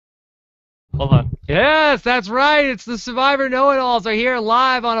Hold on. Yes, that's right. It's the Survivor Know-It-Alls are here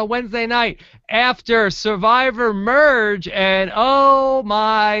live on a Wednesday night after Survivor Merge, and oh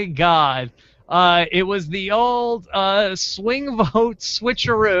my God. It was the old swing vote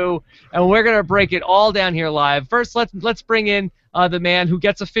switcheroo, and we're going to break it all down here live. First, let's bring in the man who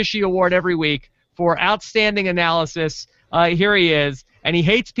gets a Fishy Award every week for outstanding analysis. Here he is, and he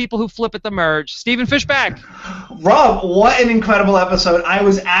hates people who flip at the merge. Stephen Fishback. Rob, what an incredible episode. I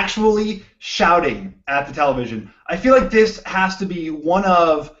was actually shouting at the television. I feel like this has to be one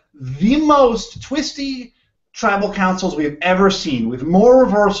of the most twisty tribal councils we've ever seen, with more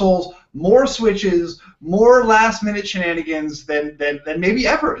reversals, more switches, more last-minute shenanigans than maybe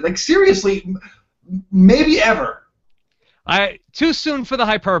ever. Like, seriously, maybe ever. Too soon for the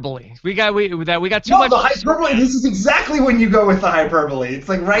hyperbole. We got too much. No, the hyperbole. This is exactly when you go with the hyperbole. It's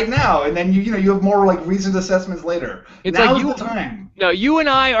like right now, and then you have more like reasoned assessments later. It's now like is the time. No, you and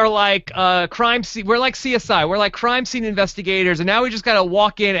I are like crime scene. We're like CSI. We're like crime scene investigators, and now we just gotta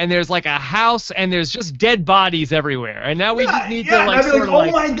walk in, and there's like a house, and there's just dead bodies everywhere, and now we just need to like sort of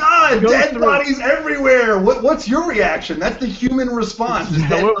oh my God, dead bodies everywhere. What's your reaction? That's the human response.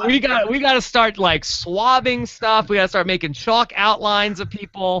 we got to start like swabbing stuff. We got to start making chalk outlines of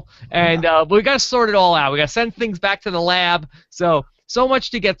people, and we got to sort it all out. We got to send things back to the lab. So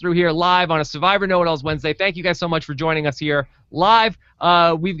much to get through here live on a Survivor Know-It-Alls Wednesday. Thank you guys so much for joining us here live.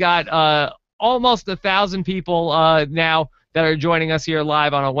 We've got almost 1,000 people now that are joining us here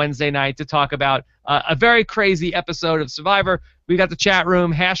live on a Wednesday night to talk about a very crazy episode of Survivor. We've got the chat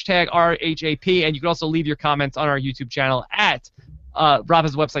room, #RHAP, and you can also leave your comments on our YouTube channel at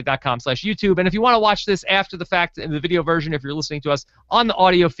robhasawebsite.com/YouTube. And if you want to watch this after the fact in the video version, if you're listening to us on the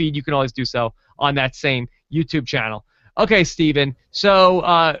audio feed, you can always do so on that same YouTube channel. Okay, Steven,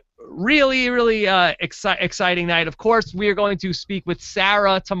 so really exciting night. Of course, we are going to speak with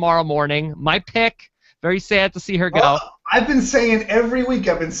Sarah tomorrow morning. My pick. Very sad to see her go. Well, I've been saying every week,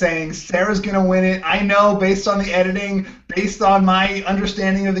 Sarah's going to win it. I know, based on the editing, based on my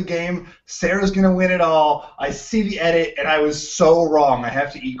understanding of the game, Sarah's going to win it all. I see the edit, and I was so wrong. I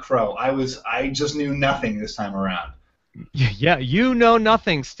have to eat crow. I just knew nothing this time around. Yeah, you know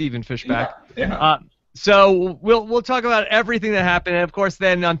nothing, Stephen Fishback. Yeah. So we'll talk about everything that happened, and of course,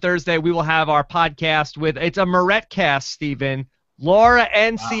 then on Thursday we will have our podcast it's a Moret cast, Stephen. Laura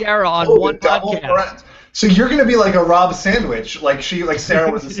and Sierra on one podcast. Moret. So you're going to be like a Rob sandwich, like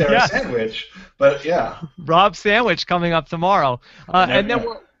Sarah was a Sarah sandwich, but yeah. Rob sandwich coming up tomorrow, and then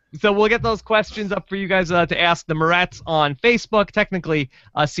we'll get those questions up for you guys to ask the Morets on Facebook. Technically,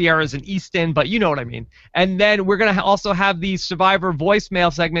 Sierra's in Easton, but you know what I mean. And then we're going to also have the Survivor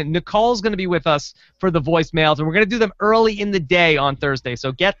voicemail segment. Nicole's going to be with us for the voicemails, and we're going to do them early in the day on Thursday.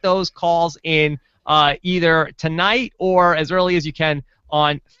 So get those calls in either tonight or as early as you can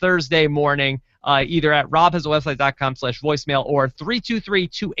on Thursday morning, either at robhasawebsite.com/voicemail or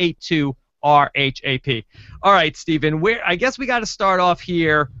 323-282-RHAP. All right, Stephen, I guess we got to start off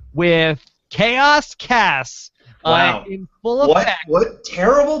here with Chaos Cass. Wow. In full effect. What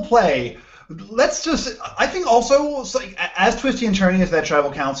terrible play. I think also, as twisty and turny as that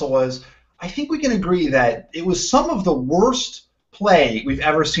tribal council was, I think we can agree that it was some of the worst play we've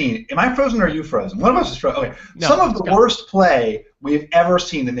ever seen. Am I frozen or are you frozen? One of us is frozen. Okay. No, some of the worst play we've ever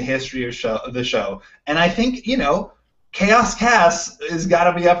seen in the history of the show. And I think, Chaos Cass has got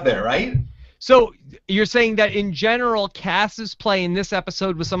to be up there, right? So you're saying that in general, Cass's play in this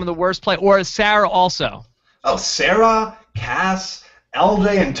episode was some of the worst play, or is Sarah also? Oh, Sarah, Cass,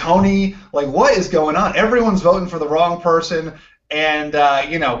 LJ, and Tony. Like, what is going on? Everyone's voting for the wrong person. And,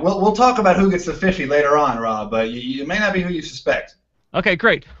 we'll talk about who gets the fishy later on, Rob, but it may not be who you suspect. Okay,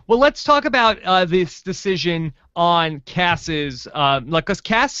 great. Well, let's talk about this decision on Cass's, because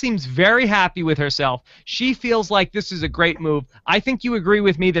Cass seems very happy with herself. She feels like this is a great move. I think you agree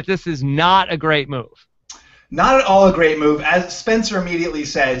with me that this is not a great move. Not at all a great move. As Spencer immediately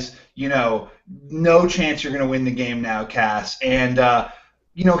says, no chance you're going to win the game now, Cass. And,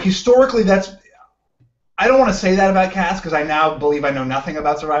 historically that's... I don't want to say that about Cass because I now believe I know nothing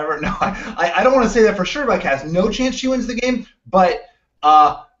about Survivor. No, I don't want to say that for sure about Cass. No chance she wins the game, but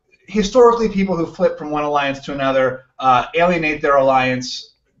historically people who flip from one alliance to another alienate their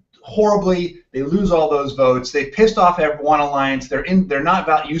alliance horribly. They lose all those votes. They pissed off one alliance. They're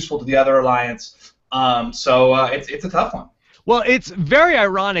not useful to the other alliance. So it's a tough one. Well, it's very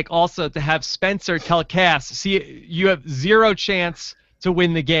ironic also to have Spencer tell Cass, see, you have zero chance to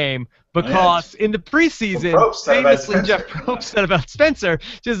win the game. Because in the preseason, famously Jeff Probst said about Spencer,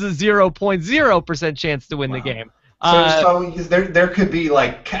 just a 0.0% chance to win the game. So there could be,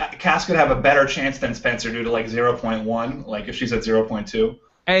 like, Cass could have a better chance than Spencer due to, like, 0.1, like if she's at 0.2.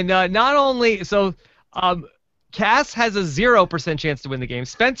 And not only so, um, Cass has a 0% chance to win the game.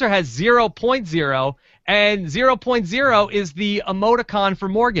 Spencer has 0.0, and 0.0 is the emoticon for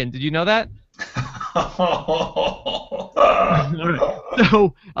Morgan. Did you know that? All right.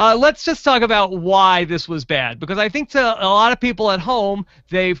 So let's just talk about why this was bad, because I think to a lot of people at home,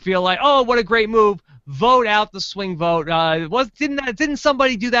 they feel like, oh, what a great move. Vote out the swing vote. Didn't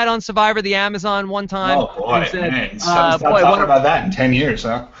somebody do that on Survivor the Amazon one time Oh boy, and said, man! Stop boy, talking about that in 10 years,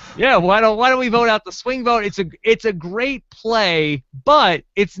 huh? yeah, why don't we vote out the swing vote? It's a great play, but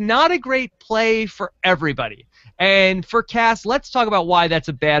it's not a great play for everybody. And for Cass, let's talk about why that's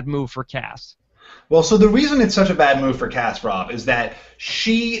a bad move for Cass. Well, so the reason it's such a bad move for Cass, Rob, is that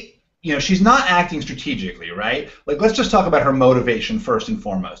she's not acting strategically, right? Like, let's just talk about her motivation first and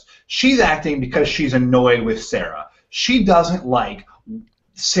foremost. She's acting because she's annoyed with Sarah. She doesn't like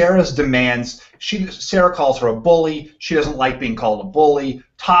Sarah's demands. Sarah calls her a bully. She doesn't like being called a bully.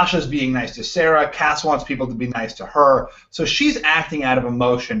 Tasha's being nice to Sarah. Cass wants people to be nice to her. So she's acting out of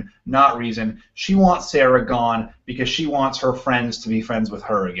emotion, not reason. She wants Sarah gone because she wants her friends to be friends with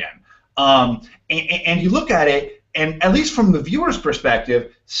her again. And you look at it, and at least from the viewer's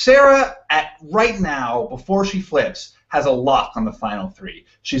perspective, Sarah, right now, before she flips, has a lock on the final three.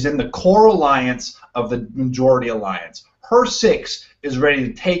 She's in the core alliance of the majority alliance. Her 6 is ready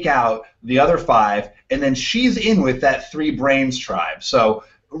to take out the other 5, and then she's in with that 3 brains tribe. So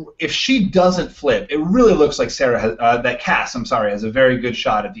if she doesn't flip, it really looks like Cass, has a very good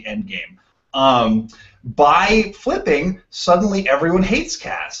shot at the end game. By flipping, suddenly everyone hates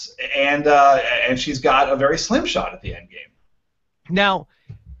Cass, and she's got a very slim shot at the end game. Now,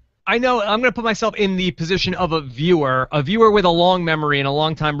 I know I'm going to put myself in the position of a viewer with a long memory and a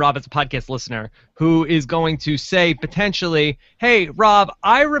long-time Rob as a podcast listener, who is going to say potentially, hey, Rob,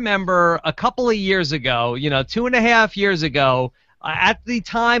 I remember a couple of years ago, 2.5 years ago, at the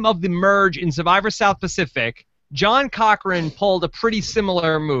time of the merge in Survivor South Pacific, John Cochran pulled a pretty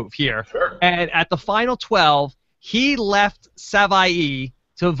similar move here. Sure. And at the final 12, he left Savai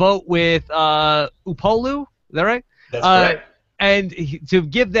to vote with Upolu. Is that right? That's correct. And to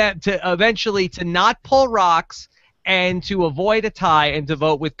give that to eventually to not pull rocks and to avoid a tie and to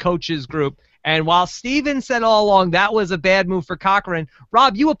vote with Coach's group. And while Steven said all along that was a bad move for Cochran,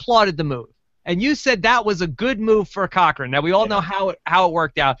 Rob, you applauded the move. And you said that was a good move for Cochran. Now we all know how it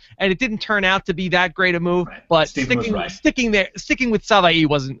worked out, and it didn't turn out to be that great a move. Right. But sticking with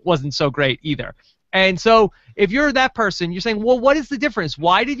Savai wasn't so great either. And so if you're that person, you're saying, well, what is the difference?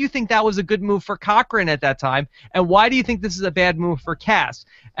 Why did you think that was a good move for Cochran at that time, and why do you think this is a bad move for Cass?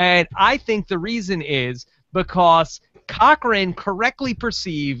 And I think the reason is because Cochran correctly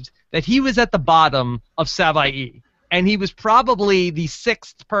perceived that he was at the bottom of Savai. And he was probably the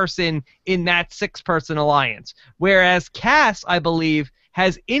 6th person in that 6-person alliance. Whereas Cass, I believe,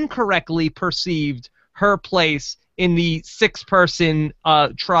 has incorrectly perceived her place in the 6-person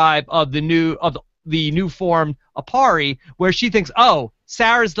tribe of the new formed Apari, where she thinks, oh,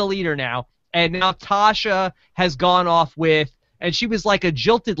 Sarah's the leader now, and now Tasha has gone off with, and she was like a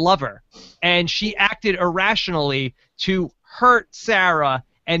jilted lover, and she acted irrationally to hurt Sarah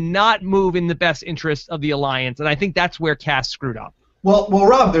and not move in the best interest of the alliance. And I think that's where Cass screwed up. Well,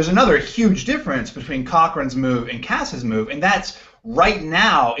 Rob, there's another huge difference between Cochran's move and Cass's move, and that's right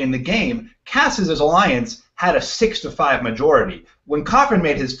now in the game, Cass's alliance had a 6-5 majority. When Cochran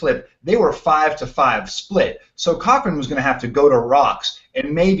made his flip, they were 5-5 split. So Cochran was going to have to go to rocks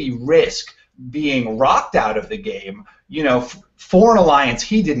and maybe risk being rocked out of the game, for an alliance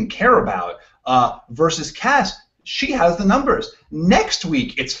he didn't care about, versus Cass. She has the numbers. Next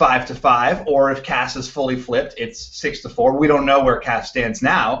week, it's 5-5, or if Cass is fully flipped, it's 6-4. We don't know where Cass stands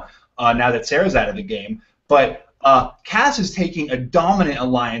now, now that Sarah's out of the game. But Cass is taking a dominant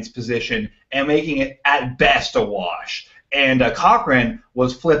alliance position and making it, at best, a wash. And Cochran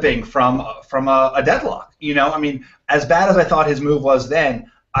was flipping from a deadlock. As bad as I thought his move was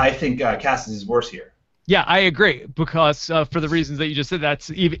then, I think Cass's is worse here. Yeah, I agree, because for the reasons that you just said,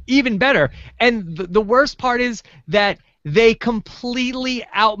 that's even better. And the worst part is that they completely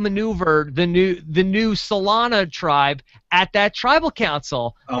outmaneuvered the new Solana tribe at that tribal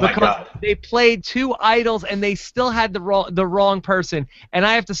council. Oh my God! They played 2 idols and they still had the wrong person. And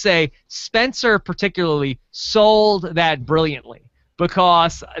I have to say, Spencer particularly sold that brilliantly,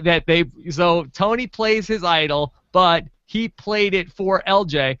 because so Tony plays his idol, but he played it for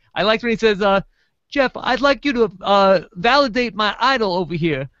LJ. I liked when he says, Jeff, I'd like you to validate my idol over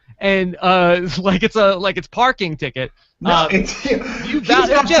here, and like it's parking ticket. No, he's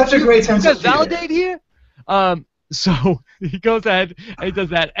got such a great sense of validate here. So he goes ahead and he does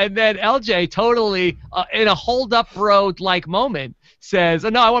that, and then LJ totally in a hold up road like moment says, "Oh,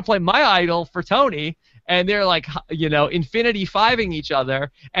 no, I want to play my idol for Tony." And they're like, infinity fiving each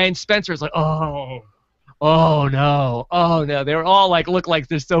other, and Spencer's like, "Oh, oh no, oh no." They were all like, look like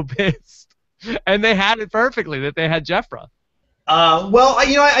they're so pissed, and they had it perfectly that they had Jeffra. Well,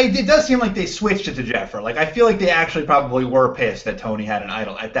 it does seem like they switched it to Jeffra. Like, I feel like they actually probably were pissed that Tony had an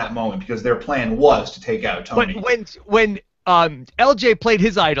idol at that moment because their plan was to take out But Tony. when LJ played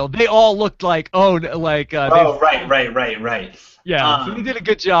his idol, they all looked like Oh, right. yeah. So they Um, did a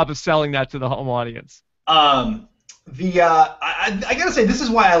good job of selling that to the home audience. um, I gotta say, this is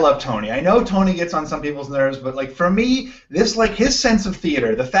why I love Tony. I know Tony gets on some people's nerves, but like for me, this like his sense of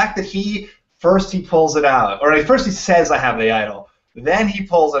theater, the fact that he pulls it out, or first he says I have the idol, then he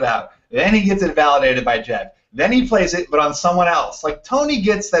pulls it out, then he gets it validated by Jeff, then he plays it, but on someone else. Like Tony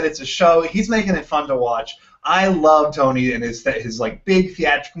gets that it's a show. He's making it fun to watch. I love Tony and his like big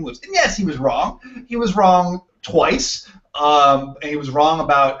theatrical moves. And yes, he was wrong. He was wrong twice. And he was wrong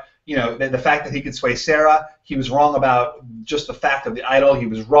about the fact that he could sway Sarah. He was wrong about just the fact of the idol. He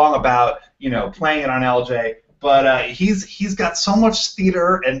was wrong about playing it on LJ. But he's got so much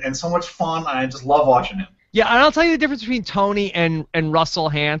theater and so much fun, and I just love watching him. Yeah, and I'll tell you the difference between Tony and Russell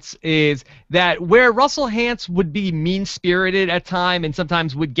Hantz is that where Russell Hantz would be mean-spirited at time and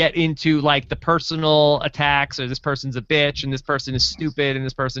sometimes would get into like the personal attacks or this person's a bitch and this person is stupid and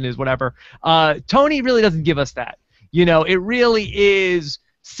this person is whatever, Tony really doesn't give us that. It really is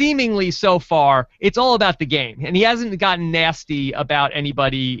seemingly so far, it's all about the game. And he hasn't gotten nasty about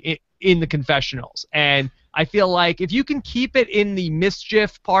anybody in the confessionals. And I feel like if you can keep it in the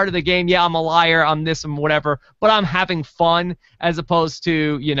mischief part of the game, yeah, I'm a liar, I'm this, I'm whatever, but I'm having fun as opposed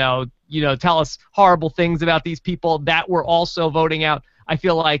to, tell us horrible things about these people that we're also voting out. I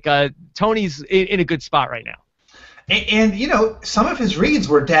feel like Tony's in a good spot right now. And some of his reads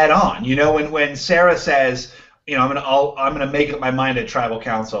were dead on. When Sarah says, I'm gonna make up my mind at tribal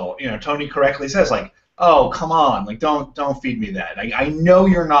council. Tony correctly says like, oh come on, like don't feed me that. I know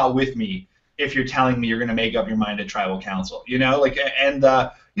you're not with me if you're telling me you're going to make up your mind at tribal council, and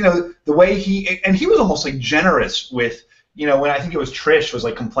the way he was almost like generous with, when I think it was Trish was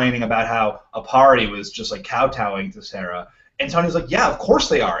like complaining about how Apari was just like kowtowing to Sarah, and Tony's like, yeah, of course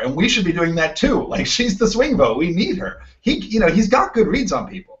they are, and we should be doing that too. Like she's the swing vote, we need her. He's got good reads on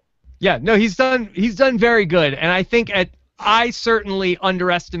people. Yeah, no, he's done very good, and I think I certainly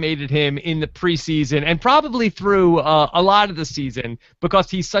underestimated him in the preseason and probably through a lot of the season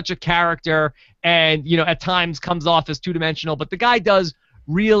because he's such a character and, at times comes off as two-dimensional. But the guy does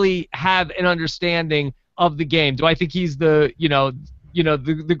really have an understanding of the game. Do I think he's the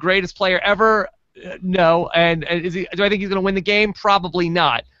greatest player ever? No. And do I think he's going to win the game? Probably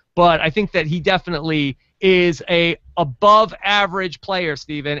not. But I think that he definitely is a above-average player,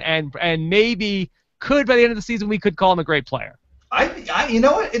 Steven, and maybe could by the end of the season we could call him a great player. You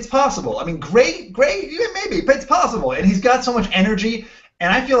know what? It's possible. I mean, great, yeah, maybe, but it's possible. And he's got so much energy,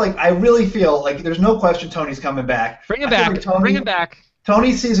 and I really feel like there's no question Tony's coming back. Bring him back. Bring him back.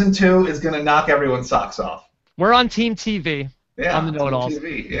 Tony season 2 is going to knock everyone's socks off. We're on Team TV. Yeah, on the know-it-alls.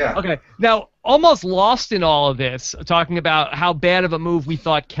 TV, yeah. Okay, now almost lost in all of this, talking about how bad of a move we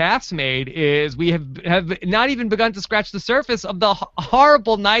thought Cass made, is we have not even begun to scratch the surface of the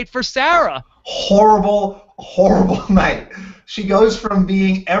horrible night for Sarah. Horrible night. She goes from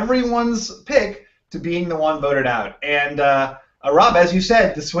being everyone's pick to being the one voted out. And Rob, as you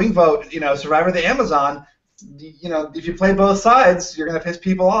said, the swing vote, Survivor of the Amazon, if you play both sides, you're going to piss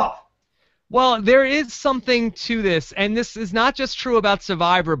people off. Well, there is something to this, and this is not just true about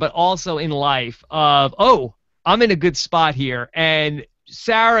Survivor, but also in life of, I'm in a good spot here. And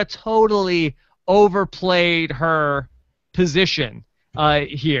Sarah totally overplayed her position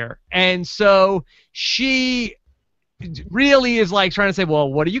here. And so she really is like trying to say,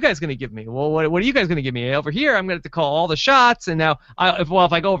 well, what are you guys going to give me? Well, what are you guys going to give me? Over here, I'm going to have to call all the shots, and now, if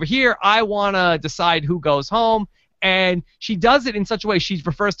I go over here, I want to decide who goes home. And she does it in such a way, she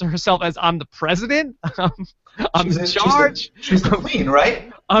refers to herself as, I'm the president, I'm in charge. She's the queen,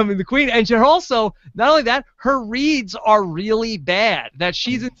 right? I'm the queen. And she also, not only that, her reads are really bad. That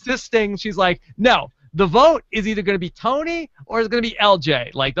she's insisting, she's like, no, the vote is either going to be Tony or it's going to be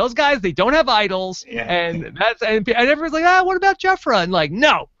LJ. Like, those guys, they don't have idols. Yeah. And everyone's like, what about Jeffra? And like,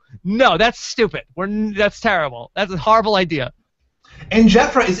 no, that's stupid. That's terrible. That's a horrible idea. And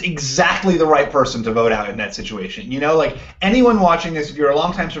Jeffra is exactly the right person to vote out in that situation. Like anyone watching this, if you're a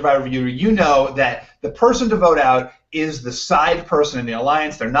longtime Survivor viewer, you know that the person to vote out is the side person in the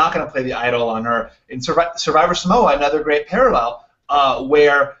alliance. They're not going to play the idol on her. In Survivor Samoa, another great parallel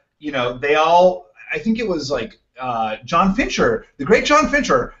where, they all, I think it was like John Fincher, the great John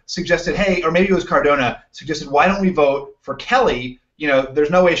Fincher, suggested, hey, or maybe it was Cardona, suggested, why don't we vote for Kelly? There's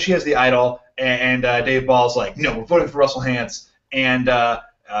no way she has the idol. And Dave Ball's like, no, we're voting for Russell Hantz. And,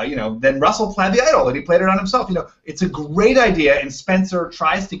 then Russell planned the idol, and he played it on himself. It's a great idea, and Spencer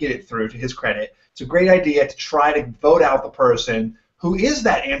tries to get it through, to his credit. It's a great idea to try to vote out the person who is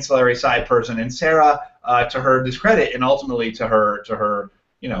that ancillary side person. And Sarah, to her discredit, and ultimately to her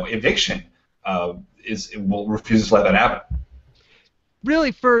eviction, will refuse to let that happen.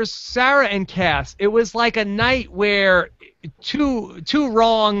 Really, for Sarah and Cass, it was like a night where two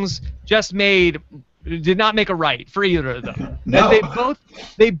wrongs just did not make a right for either of them. No.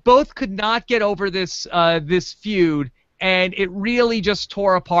 They both could not get over this feud, and it really just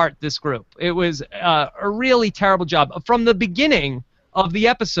tore apart this group. It was a really terrible job from the beginning of the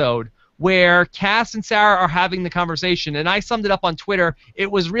episode, where Cass and Sarah are having the conversation, and I summed it up on Twitter. It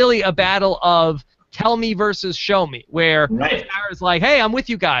was really a battle of tell me versus show me, where Sarah's like, hey, I'm with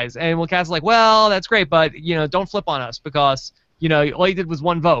you guys, and Cass is like, well, that's great, but don't flip on us, because all you did was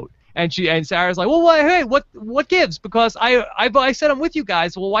one vote. And Sarah's like, well, hey, what gives? Because I said I'm with you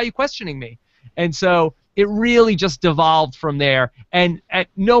guys. Well, why are you questioning me? And so it really just devolved from there. And at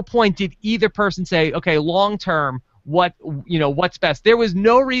no point did either person say, okay, long term, what's best. There was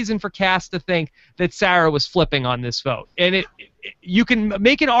no reason for Cass to think that Sarah was flipping on this vote. And you can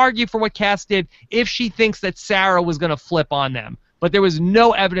make an argue for what Cass did if she thinks that Sarah was going to flip on them. But there was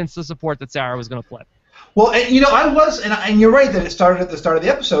no evidence to support that Sarah was going to flip. Well, and, I was, and you're right that it started at the start of the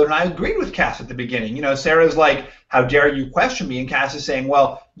episode, and I agreed with Cass at the beginning. Sarah's like, how dare you question me? And Cass is saying,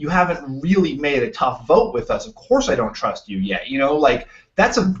 well, you haven't really made a tough vote with us. Of course I don't trust you yet.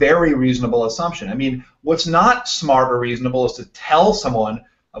 That's a very reasonable assumption. I mean, what's not smart or reasonable is to tell someone,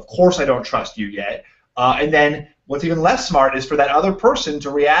 of course I don't trust you yet. And then what's even less smart is for that other person to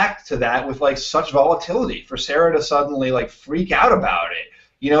react to that with, such volatility, for Sarah to suddenly, freak out about it.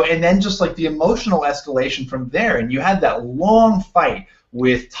 And then just the emotional escalation from there. And you had that long fight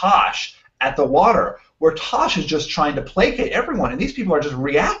with Tosh at the water, where Tosh is just trying to placate everyone, and these people are just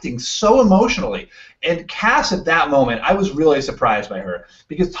reacting so emotionally. And Cass, at that moment, I was really surprised by her,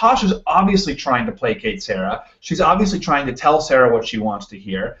 because Tosh is obviously trying to placate Sarah. She's obviously trying to tell Sarah what she wants to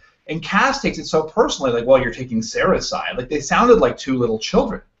hear. And Cass takes it so personally, well, you're taking Sarah's side. They sounded like two little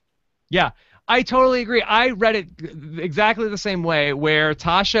children. Yeah. I totally agree. I read it exactly the same way, where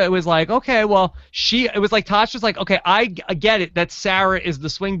Tasha was like, okay, well, Tasha's like, okay, I get it that Sarah is the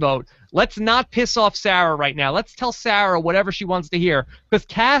swing vote. Let's not piss off Sarah right now. Let's tell Sarah whatever she wants to hear, because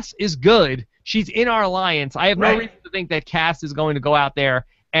Cass is good. She's in our alliance. I have no reason to think that Cass is going to go out there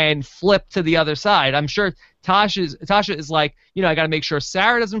and flip to the other side. I'm sure Tasha is like, I got to make sure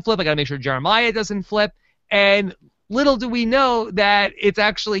Sarah doesn't flip. I got to make sure Jeremiah doesn't flip. And little do we know that it's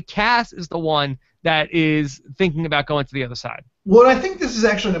actually Cass is the one that is thinking about going to the other side. Well, I think this is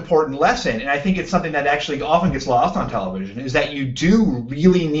actually an important lesson, and I think it's something that actually often gets lost on television, is that you do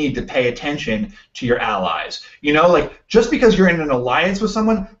really need to pay attention to your allies. Just because you're in an alliance with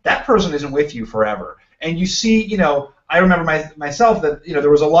someone, that person isn't with you forever. And you see, I remember myself that, there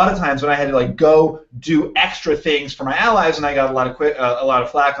was a lot of times when I had to go do extra things for my allies, and I got a lot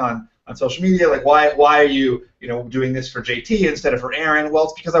of flack on social media, why are you doing this for JT instead of for Aaron? Well,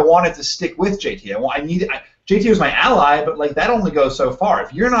 it's because I wanted to stick with JT. JT was my ally, but that only goes so far.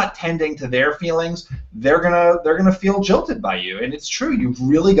 If you're not tending to their feelings, they're gonna feel jilted by you. And it's true, you've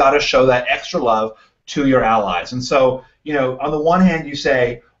really got to show that extra love to your allies. And so, on the one hand, you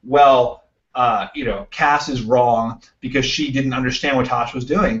say, well, Cass is wrong because she didn't understand what Tosh was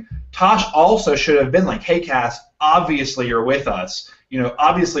doing. Tosh also should have been like, hey, Cass, obviously you're with us.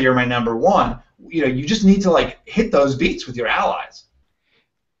 Obviously you're my number one. You just need to hit those beats with your allies.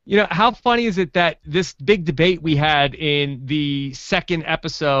 How funny is it that this big debate we had in the second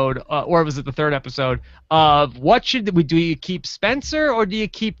episode, or was it the third episode, of what should we do? You keep Spencer or do you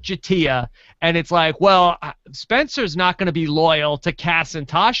keep Jatia? And it's like, well, Spencer's not going to be loyal to Cass and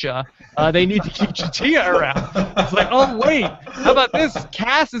Tasha. They need to keep Jatia around. It's like, oh, wait, how about this?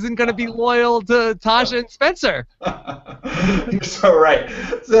 Cass isn't going to be loyal to Tasha and Spencer. You're so right.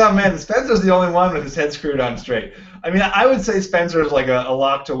 So, man, Spencer's the only one with his head screwed on straight. I mean, I would say Spencer's a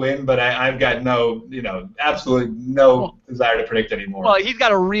lock to win, but I've got absolutely no desire to predict anymore. Well, he's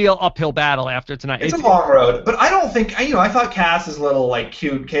got a real uphill battle after tonight. It's a long road, but I don't think, I thought Cass's little,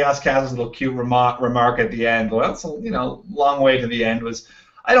 cute, Cass's little cute remark at the end, well, it's a, long way to the end, was,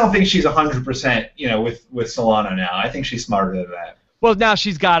 I don't think she's 100%, with Solano now. I think she's smarter than that. Well, now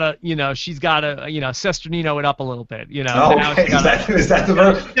she's got to, Sesternino it up a a bit. Oh, okay. Is that the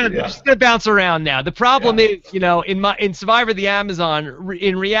verb? She's gonna bounce around now. The problem is, in Survivor the Amazon,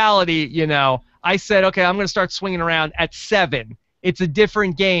 in reality, I said, okay, I'm going to start swinging around at 7. It's a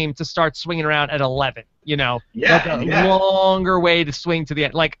different game to start swinging around at 11. That's Yeah, a yeah. longer way to swing to the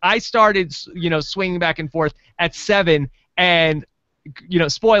end. Like I started, swinging back and forth at 7, and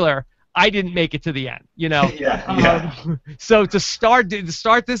spoiler, I didn't make it to the end. Yeah, yeah. So to start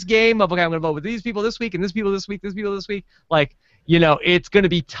this game of, okay, I'm going to vote with these people this week and this people this week, this people this week, like, it's going to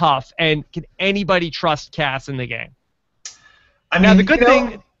be tough. And can anybody trust Cass in the game? I Now the mean, good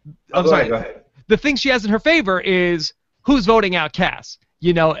thing, I'm go ahead, sorry, go ahead. the thing she has in her favor is who's voting out Cass.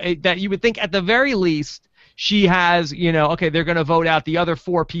 That you would think at the very least she has, okay, they're going to vote out the other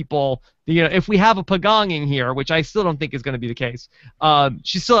 4 people. If we have a pagonging here, which I still don't think is going to be the case,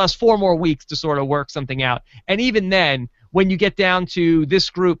 she still has 4 more weeks to sort of work something out. And even then, when you get down to this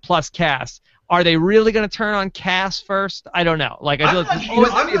group plus Cass, are they really going to turn on Cass first? I don't know. Like, I feel like there's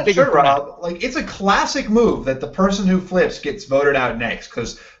always going to be a bigger sure, threat. Rob. Like, it's a classic move that the person who flips gets voted out next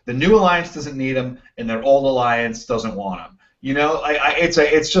because the new alliance doesn't need him and their old alliance doesn't want him.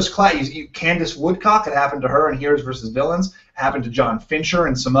 It's just classic. Candace Woodcock, it happened to her in Heroes versus Villains. It happened to John Fincher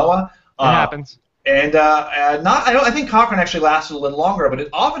in Samoa. It happens. I think Cochran actually lasted a little longer, but it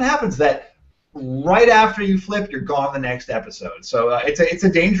often happens that right after you flip, you're gone the next episode. So it's a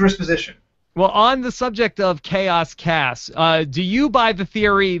dangerous position. Well, on the subject of Chaos Cass, do you buy the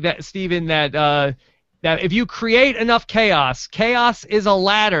theory that, Steven, that if you create enough chaos is a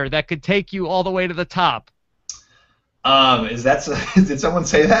ladder that could take you all the way to the top? Did someone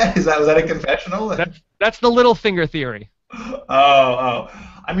say that? Was that a confessional? That's the Littlefinger theory. Oh.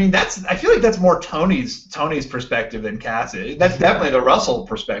 I mean, I feel like that's more Tony's perspective than Cass's. That's definitely the Russell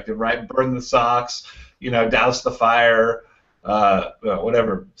perspective, right? Burn the socks, douse the fire,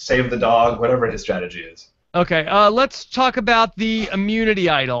 whatever, save the dog, whatever his strategy is. Okay, let's talk about the immunity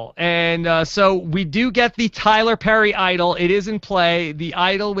idol. And so we do get the Tyler Perry idol. It is in play, the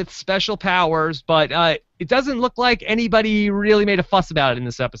idol with special powers, but it doesn't look like anybody really made a fuss about it in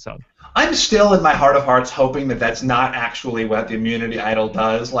this episode. I'm still, in my heart of hearts, hoping that that's not actually what the immunity idol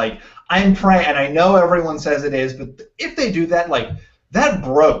does. Like, I'm praying, and I know everyone says it is, but if they do that, like, that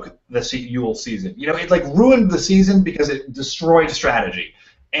broke the Yule season. It like ruined the season because it destroyed strategy.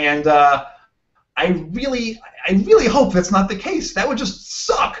 And I really hope that's not the case. That would just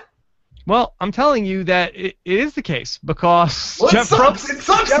suck. Well, I'm telling you that it is the case because Jeff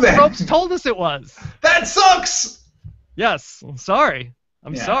Probst told us it was. That sucks. Yes, I'm sorry.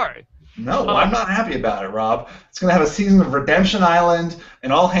 I'm sorry. No, I'm not happy about it, Rob. It's going to have a season of Redemption Island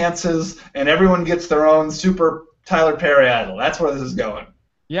and all Hanses, and everyone gets their own super Tyler Perry idol. That's where this is going.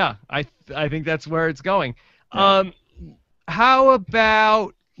 Yeah, I think that's where it's going. Yeah. How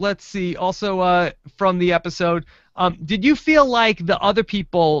about, let's see, also from the episode, did you feel like the other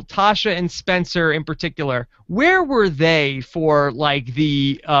people, Tasha and Spencer in particular, where were they for like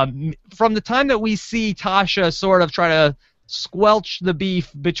from the time that we see Tasha sort of try to squelch the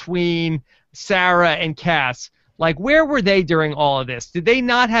beef between Sarah and Cass? Like, where were they during all of this? Did they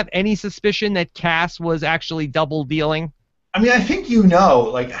not have any suspicion that Cass was actually double dealing? I mean, I think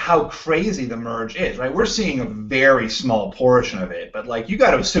like how crazy the merge is, right? We're seeing a very small portion of it, but like you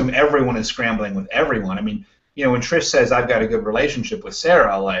got to assume everyone is scrambling with everyone. I mean, when Trish says I've got a good relationship with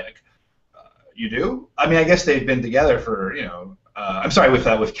Sarah, like, you do? I mean, I guess they've been together for I'm sorry,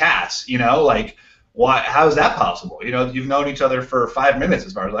 with Cass, like. Why? How is that possible? You've known each other for 5 minutes,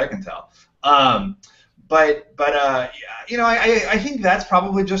 as far as I can tell. I think that's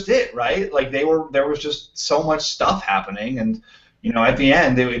probably just it, right? Like there was just so much stuff happening, and at the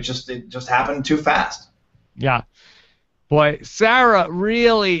end, it just happened too fast. Yeah, boy, Sarah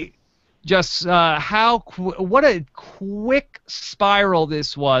really just what a quick spiral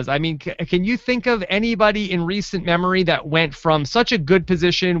this was. I mean, can you think of anybody in recent memory that went from such a good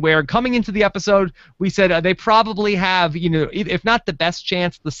position where coming into the episode we said they probably have, if not the best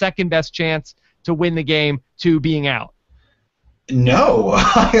chance, the second best chance to win the game, to being out? No,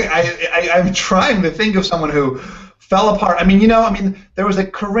 I'm trying to think of someone who fell apart. I mean, there was a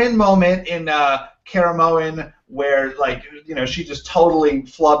Corinne moment in Caramoan where, like, she just totally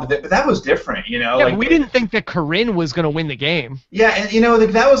flubbed it, but that was different, Yeah, like, we didn't think that Corinne was going to win the game. Yeah, and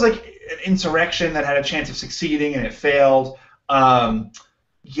like that was like an insurrection that had a chance of succeeding and it failed.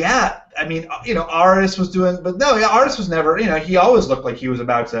 Yeah, I mean, Aris was doing, but no, Aris was never, he always looked like he was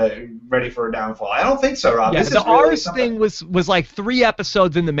about to ready for a downfall. I don't think so, Rob. Yeah, this the is really Aris thing was like 3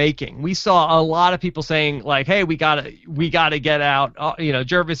 episodes in the making. We saw a lot of people saying like, "Hey, we gotta get out."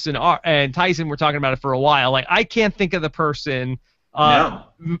 Jervis and Tyson were talking about it for a while. Like, I can't think of the person. No.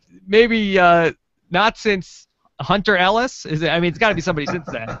 Maybe not since Hunter Ellis. Is it? I mean, it's got to be somebody since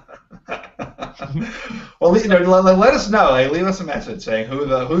then. Well, let us know. Like, leave us a message saying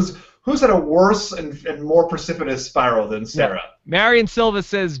who's who's had a worse and more precipitous spiral than Sarah? Yeah. Marion Silva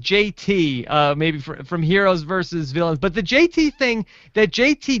says JT, maybe from Heroes versus Villains. But the JT thing, that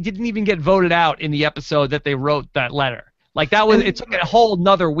JT didn't even get voted out in the episode that they wrote that letter. Like that was, it took a whole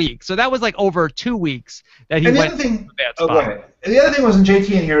another week. So that was like over 2 weeks that he went to a bad spot. The other thing was in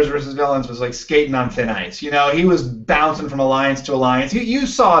JT and Heroes versus Villains was like skating on thin ice. You know, he was bouncing from alliance to alliance. You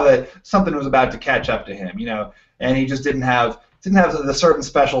saw that something was about to catch up to him. You know, and he just didn't have the certain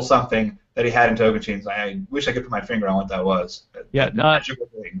special something that he had in Tocantins. I wish I could put my finger on what that was. Magical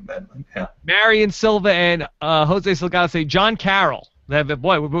thing. Marion Silva and Jose Salgado say John Carroll.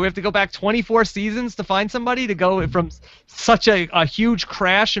 Boy, we have to go back 24 seasons to find somebody to go from such a huge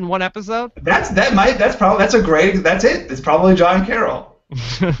crash in one episode. That's it. It's probably John Carroll.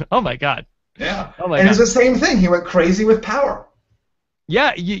 Oh my God. Yeah. Oh my God. It's the same thing. He went crazy with power.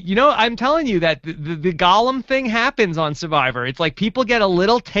 Yeah, you know, I'm telling you that the Gollum thing happens on Survivor. It's like people get a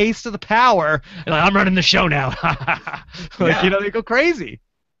little taste of the power, and like, I'm running the show now. You know, they go crazy.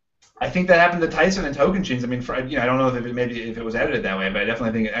 I think that happened to Tyson and Tocantins. I mean, I don't know if it was edited that way, but I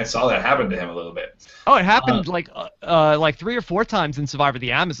definitely think I saw that happen to him a little bit. Oh, it happened like 3 or 4 times in Survivor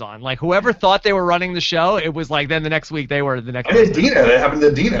the Amazon. Like whoever thought they were running the show, it was like then the next week they were the next. I mean, Dina, that happened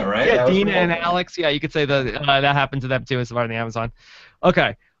to Dina, right? Yeah, Dina and Alex. Yeah, you could say that happened to them too in Survivor the Amazon.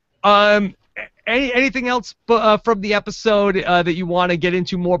 Okay. Anything else from the episode that you want to get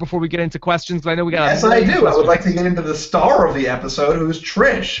into more before we get into questions? I know we got. Yes, I do. I would like to get into the star of the episode, who's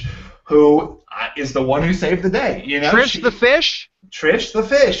Trish, who is the one who saved the day. You know, Trish the fish. Trish the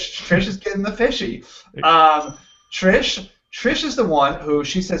fish. Trish is getting the fishy. Trish is the one who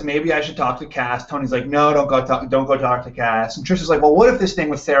she says maybe I should talk to Cass. Tony's like, no, don't go talk to Cass. And Trish is like, well, what if this thing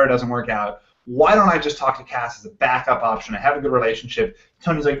with Sarah doesn't work out? Why don't I just talk to Cass as a backup option? I have a good relationship.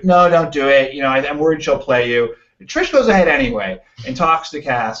 Tony's like, no, don't do it. You know, I'm worried she'll play you. And Trish goes ahead anyway and talks to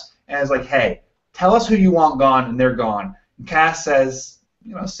Cass and is like, hey, tell us who you want gone, and they're gone. And Cass says,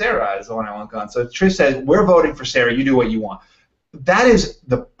 you know, Sarah is the one I want gone. So Trish says, we're voting for Sarah. You do what you want. That is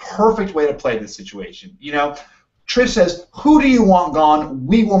the perfect way to play this situation. You know, Trish says, who do you want gone?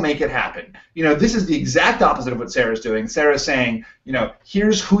 We will make it happen. You know, this is the exact opposite of what Sarah's doing. Sarah's saying, you know,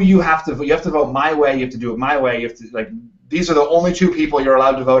 here's who you have to vote. You have to vote my way. You have to do it my way. You have to, like, these are the only 2 people you're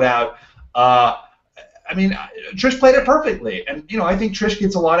allowed to vote out. I mean, Trish played it perfectly. And, you know, I think Trish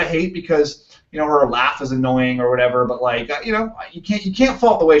gets a lot of hate because, you know, her laugh is annoying or whatever. But, like, you know, you can't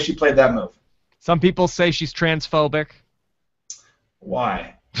fault the way she played that move. Some people say she's transphobic.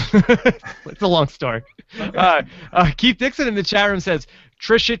 Why? It's a long story. Okay. Keith Dixon in the chat room says,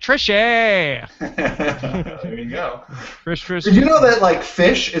 Trisha. There you go. Trish. Did you know that, like,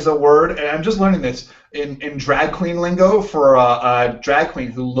 fish is a word, and I'm just learning this, in drag queen lingo for a drag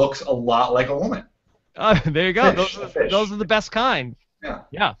queen who looks a lot like a woman? There you go. Fish, those are the best kind.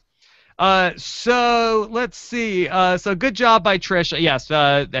 Yeah. So let's see. So good job by Trish. Yes,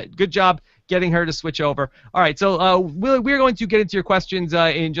 good job getting her to switch over. All right, so we're going to get into your questions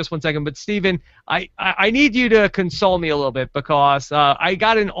in just 1 second. But Steven, I need you to console me a little bit because I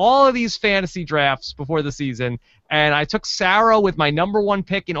got in all of these fantasy drafts before the season, and I took Sarah with my #1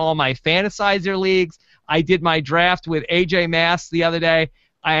 pick in all my Fantasizer leagues. I did my draft with AJ Mass the other day,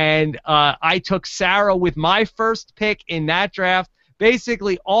 and I took Sarah with my first pick in that draft.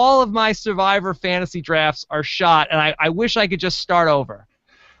 Basically, all of my Survivor fantasy drafts are shot, and I wish I could just start over.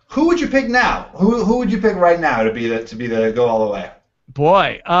 Who would you pick now? Who would you pick right now to be the go all the way?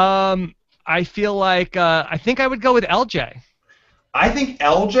 Boy, I feel like I think I would go with LJ. I think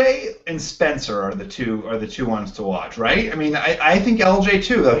LJ and Spencer are the two ones to watch, right? I mean, I think LJ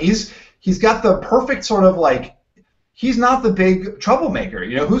too, though. He's got the perfect sort of, like, he's not the big troublemaker.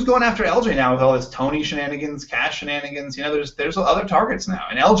 You know, who's going after LJ now with all this Tony shenanigans, Cash shenanigans? You know, there's other targets now,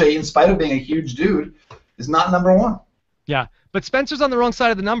 and LJ, in spite of being a huge dude, is not #1. Yeah, but Spencer's on the wrong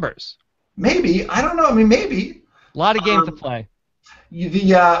side of the numbers. Maybe. I don't know. I mean, maybe. A lot of games to play. What do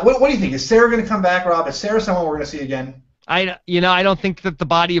you think? Is Sarah going to come back, Rob? Is Sarah someone we're going to see again? I don't think that the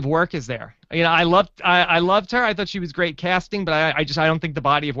body of work is there. You know, I loved her. I thought she was great casting, but I don't think the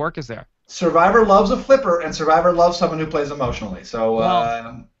body of work is there. Survivor loves a flipper, and Survivor loves someone who plays emotionally.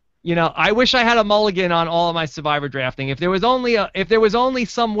 So, you know, I wish I had a mulligan on all of my Survivor drafting. If there was only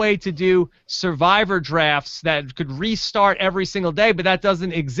some way to do Survivor drafts that could restart every single day, but that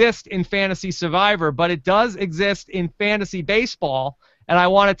doesn't exist in Fantasy Survivor, but it does exist in Fantasy Baseball. And I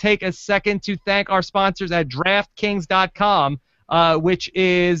want to take a second to thank our sponsors at DraftKings.com, which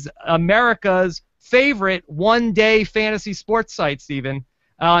is America's favorite one-day fantasy sports site, Steven.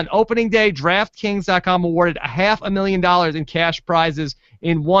 On opening day, DraftKings.com awarded $500,000 in cash prizes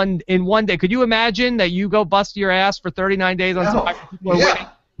in one day. Could you imagine that you go bust your ass for 39 days on Survivor? Yeah.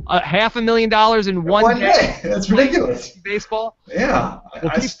 $500,000 in one One day day. That's ridiculous. baseball. Yeah,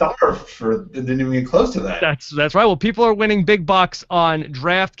 Well, I starved for didn't even get close to that. that's right. Well, people are winning big bucks on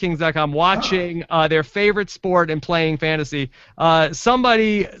DraftKings.com, watching their favorite sport and playing fantasy.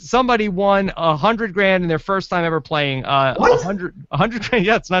 Somebody won 100 grand in their first time ever playing. What? 100 grand.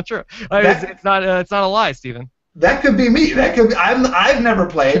 Yeah, it's not true. It's not. It's not a lie, Steven. That could be me. That could be, I've never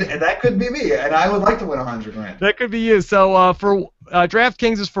played, and that could be me. And I would like to win 100 grand. That could be you. So for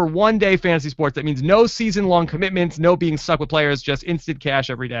DraftKings is for 1 day fantasy sports. That means no season-long commitments, no being stuck with players, just instant cash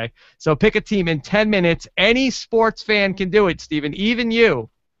every day. So pick a team in 10 minutes. Any sports fan can do it, Steven, even you.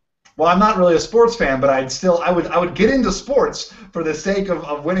 Well, I'm not really a sports fan, but I would get into sports for the sake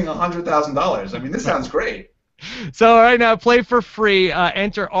of winning $100,000. I mean, this sounds great. So right now, play for free.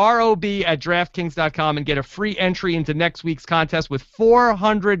 Enter ROB at DraftKings.com and get a free entry into next week's contest with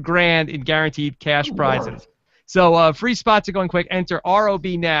 400 grand in guaranteed cash prizes. Lord. So free spots are going quick. Enter ROB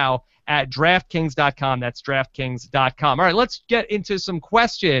now at DraftKings.com. That's DraftKings.com. All right, let's get into some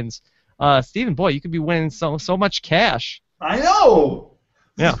questions. Steven, boy, you could be winning so much cash. I know.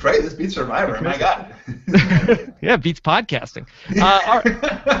 This Yeah. is great. This beats Survivor. My God. Yeah, beats podcasting.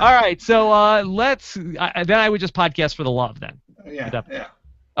 All right, so let's. Then I would just podcast for the love. Then. Yeah.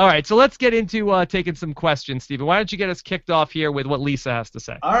 All right, so let's get into taking some questions, Steven. Why don't you get us kicked off here with what Lisa has to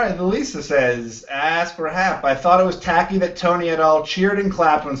say? All right. Lisa says, "As for Hap, I thought it was tacky that Tony et al. Cheered and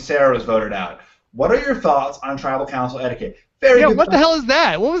clapped when Sarah was voted out. What are your thoughts on tribal council etiquette?" Very Yeah, good. what the hell is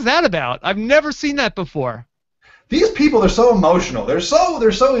that? What was that about? I've never seen that before. These people, they're so emotional. They're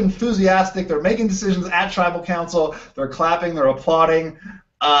so enthusiastic. They're making decisions at tribal council. They're clapping. They're applauding.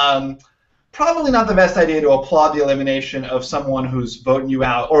 Probably not the best idea to applaud the elimination of someone who's voting you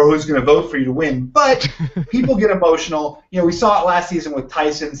out or who's going to vote for you to win. But people get emotional. You know, we saw it last season with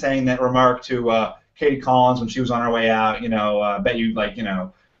Tyson saying that remark to Katie Collins when she was on her way out. You know, bet you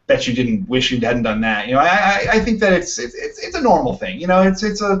didn't wish you hadn't done that. You know, I think that it's a normal thing. You know,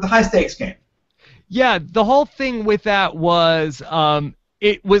 it's a high stakes game. Yeah, the whole thing with that was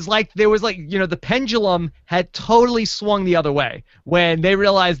it was like there was the pendulum had totally swung the other way when they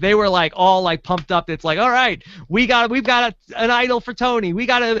realized they were all pumped up. It's like, all right, we've got an idol for Tony, we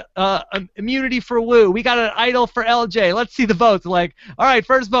got a immunity for Woo, we got an idol for LJ. Let's see the votes. Like, all right,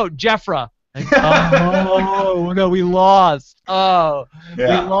 first vote, Jeffra. Oh no, we lost. Oh,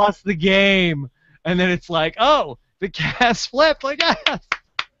 yeah. We lost the game, and then it's like, oh, the cast flipped. Like, yes.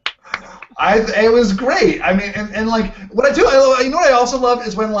 It was great. I mean, and what I do, you know what I also love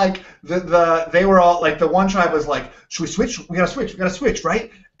is when they were all the one tribe was like, should we switch? We gotta switch, right?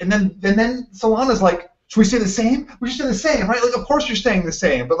 And then Solana's like, should we stay the same? We should stay the same, right? Like, of course you're staying the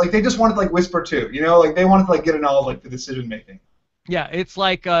same, but they just wanted to whisper too, you know, they wanted to get in all of the decision making. Yeah, it's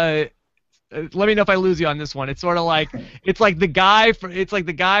like let me know if I lose you on this one. It's sort of like the guy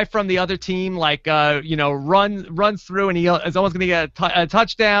from the other team runs through and he is almost going to get a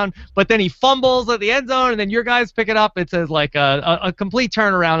touchdown, but then he fumbles at the end zone and then your guys pick it up. It says a complete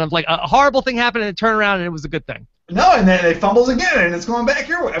turnaround of a horrible thing happened and a turnaround and it was a good thing. No, and then it fumbles again and it's going back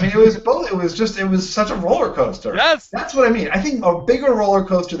your way. I mean, it was both. It was such a roller coaster. Yes. That's what I mean. I think a bigger roller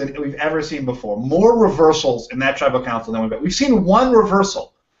coaster than we've ever seen before. More reversals in that tribal council than we've seen one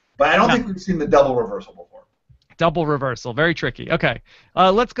reversal. But I don't think we've seen the double reversal before. Double reversal. Very tricky. Okay.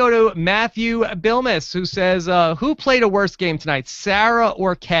 Let's go to Matthew Bilmus, who says, who played a worse game tonight, Sarah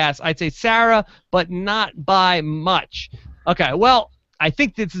or Cass? I'd say Sarah, but not by much. Okay. Well, I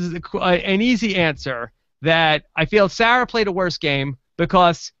think this is an easy answer, that I feel Sarah played a worse game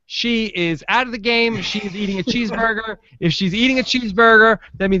because she is out of the game. She's eating a cheeseburger. If she's eating a cheeseburger,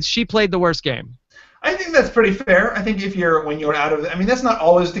 that means she played the worst game. I think that's pretty fair. I think when you're out of, I mean, that's not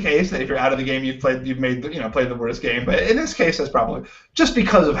always the case that if you're out of the game, you've played the worst game. But in this case, that's probably just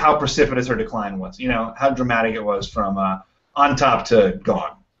because of how precipitous her decline was. You know, how dramatic it was from on top to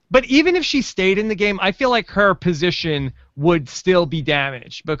gone. But even if she stayed in the game, I feel like her position would still be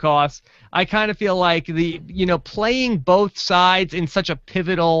damaged because I kind of feel like playing both sides in such a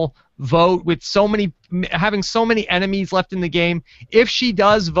pivotal vote with having so many enemies left in the game. If she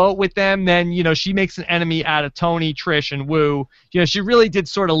does vote with them, then she makes an enemy out of Tony, Trish, and Woo. She really did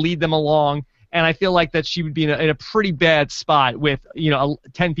sort of lead them along, and I feel like that she would be in a pretty bad spot with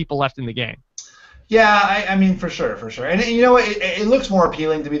 10 people left in the game. Yeah, I mean, for sure. And you know what? It looks more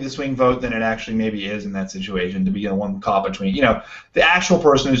appealing to be the swing vote than it actually maybe is in that situation, to be one caught between. The actual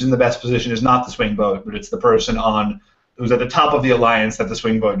person who's in the best position is not the swing vote, but it's the person who's at the top of the alliance that the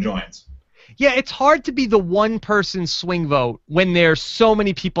swing vote joins. Yeah, it's hard to be the one-person swing vote when there's so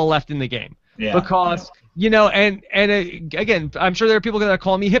many people left in the game. Yeah. Because, and again, I'm sure there are people that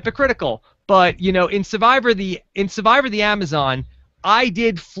call me hypocritical, but, in Survivor the Amazon, I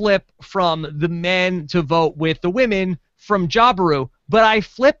did flip from the men to vote with the women from Jabiru, but I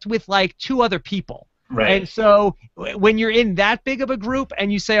flipped with like 2 other people. Right. And so when you're in that big of a group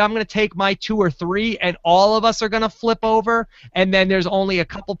and you say, I'm going to take my 2 or 3 and all of us are going to flip over, and then there's only a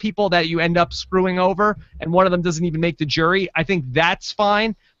couple people that you end up screwing over and one of them doesn't even make the jury, I think that's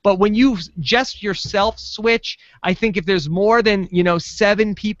fine. But when you just yourself switch, I think if there's more than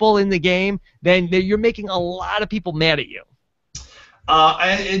 7 people in the game, then you're making a lot of people mad at you.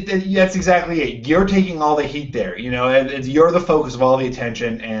 That's exactly it. You're taking all the heat there. You're the focus of all the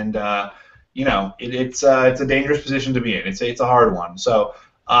attention, and it's a dangerous position to be in. It's a hard one. So,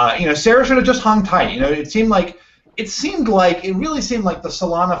 Sarah should have just hung tight. It really seemed like the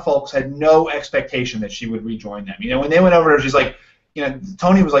Solana folks had no expectation that she would rejoin them. When they went over to her, she's like,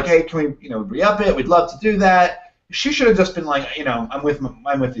 Tony was like, hey, can we, re-up it? We'd love to do that. She should have just been like, I'm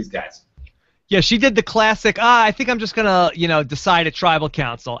with these guys. Yeah, she did the classic, I think I'm just going to, decide at tribal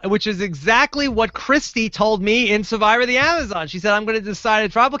council, which is exactly what Christy told me in Survivor the Amazon. She said, I'm going to decide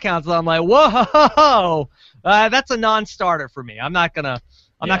at tribal council. I'm like, whoa, that's a non-starter for me. I'm not going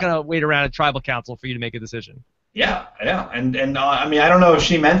to wait around at tribal council for you to make a decision. Yeah. And I mean, I don't know if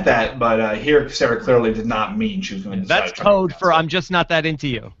she meant that, but here Sarah clearly did not mean she was going to decide. That's code for I'm just not that into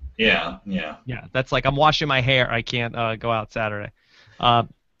you. Yeah. Yeah, that's like I'm washing my hair. I can't go out Saturday.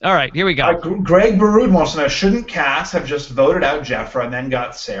 All right, here we go. Greg Baroud wants to know, shouldn't Cass have just voted out Jeffra and then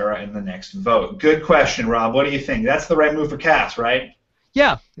got Sarah in the next vote? Good question, Rob. What do you think? That's the right move for Cass, right?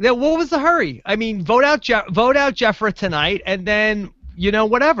 Yeah. What was the hurry? I mean, vote out Jeffra tonight, and then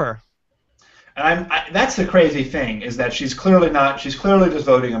whatever. And that's the crazy thing, is that she's clearly just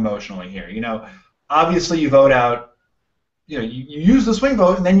voting emotionally here. Obviously you vote out. You use the swing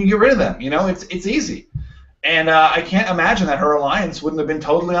vote and then you get rid of them. It's easy. And I can't imagine that her alliance wouldn't have been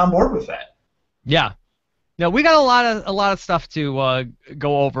totally on board with that. Yeah. No, we got a lot of stuff to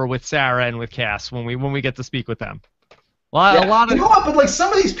go over with Sarah and with Cass when we get to speak with them. A lot of. But like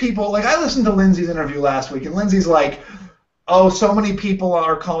some of these people, like I listened to Lindsay's interview last week, and Lindsay's like, "Oh, so many people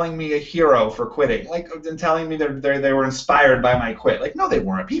are calling me a hero for quitting, and telling me they were inspired by my quit." Like, no, they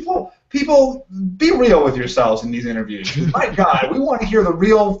weren't. People, be real with yourselves in these interviews. My God, we want to hear the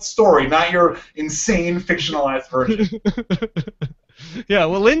real story, not your insane fictionalized version. Yeah,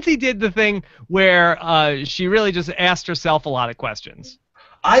 well, Lindsay did the thing where she really just asked herself a lot of questions.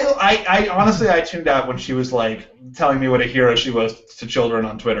 I honestly tuned out when she was like telling me what a hero she was to children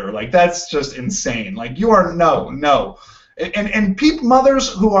on Twitter. Like, that's just insane. Like, you are no. And mothers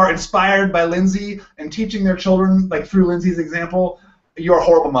who are inspired by Lindsay and teaching their children like through Lindsay's example, you are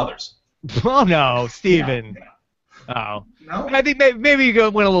horrible mothers. Oh no, Steven. Yeah. Oh. No? I think maybe you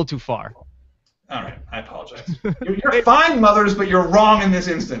went a little too far. All right, I apologize. You're fine, mothers, but you're wrong in this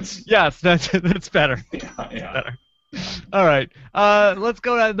instance. Yes, that's better. Yeah. Better. All right. Let's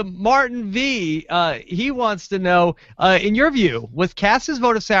go to the Martin V. He wants to know, in your view, was Cass's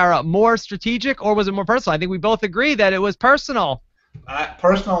vote of Sarah more strategic or was it more personal? I think we both agree that it was personal.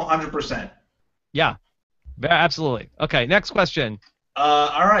 Personal, 100%. Yeah, absolutely. Okay, next question.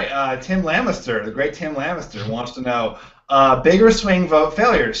 All right. Tim Lamister, the great Tim Lamister, wants to know, bigger swing vote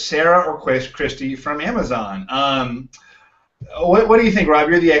failures, Sarah or Christy from Amazon? What do you think, Rob?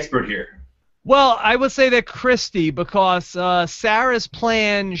 You're the expert here. Well, I would say that Christy, because Sarah's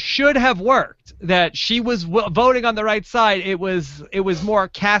plan should have worked. That she was voting on the right side. It was more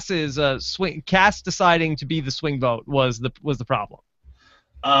Cass's swing. Cass deciding to be the swing vote was the problem.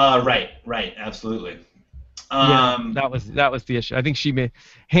 Right, absolutely. Yeah, that was the issue. I think she made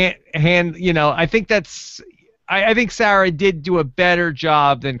I think that's. I think Sarah did do a better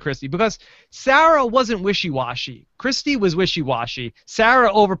job than Christy because Sarah wasn't wishy-washy. Christy was wishy-washy.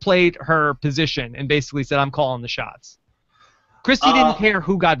 Sarah overplayed her position and basically said, I'm calling the shots. Christy didn't care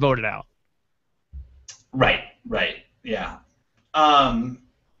who got voted out. Right, yeah. Okay.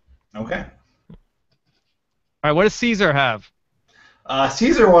 All right, what does Caesar have?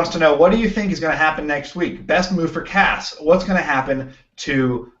 Caesar wants to know, what do you think is going to happen next week? Best move for Cass. What's going to happen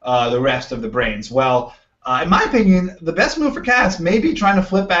to the rest of the Brains? Well, in my opinion, the best move for Cass may be trying to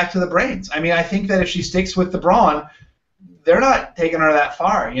flip back to the Brains. I mean, I think that if she sticks with the Brawn, they're not taking her that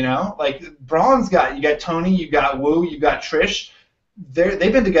far, Like, Braun's you got Tony, you got Wu, you got Trish. They've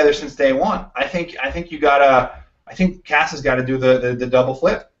been together since day one. I think Cass has got to do the double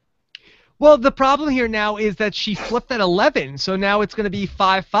flip. Well, the problem here now is that she flipped at 11, so now it's going to be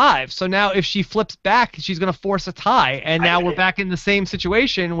 5-5. So now if she flips back, she's going to force a tie, and now we're back in the same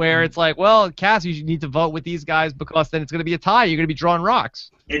situation where it's like, well, Cass, you need to vote with these guys because then it's going to be a tie. You're going to be drawing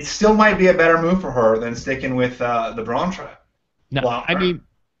rocks. It still might be a better move for her than sticking with the Braun tribe. No, I mean,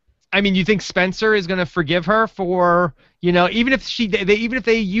 I mean, you think Spencer is going to forgive her for, even if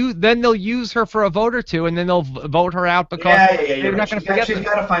then they'll use her for a vote or two, and then they'll vote her out because Yeah, they're you're right. not going to forget She's them.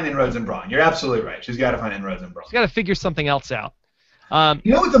 got to find inroads in Braun. You're absolutely right. She's got to find inroads in Braun. She's got to figure something else out.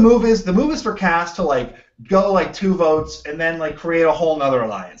 You know what the move is? The move is for Cass to like go like 2 votes and then like create a whole nother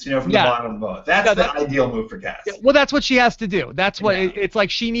alliance, from the bottom vote. That's the ideal move for Cass. Well, that's what she has to do. That's what it's like.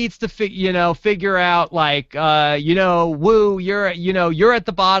 She needs to figure out like Woo, you're at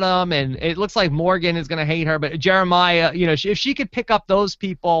the bottom, and it looks like Morgan is gonna hate her, but Jeremiah, if she could pick up those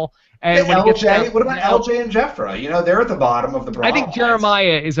people. And LJ, what about LJ and Jeffra? They're at the bottom of the Braun. I think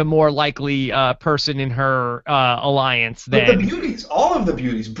Jeremiah is a more likely person in her alliance than the beauties. All of the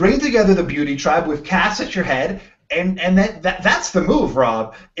beauties. Bring together the beauty tribe with Cass at your head, and that's the move,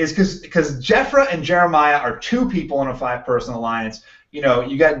 Rob. Is because Jeffra and Jeremiah are 2 people in a 5-person alliance. You got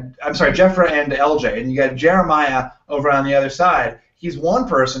Jeffra and LJ, and you got Jeremiah over on the other side. He's one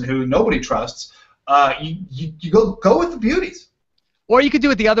person who nobody trusts. You go with the beauties. Or you could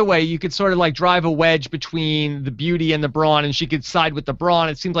do it the other way. You could sort of like drive a wedge between the Beauty and the Braun, and she could side with the Braun.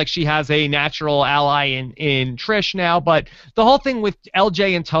 It seems like she has a natural ally in Trish now. But the whole thing with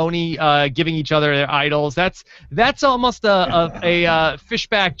LJ and Tony giving each other their idols, that's almost a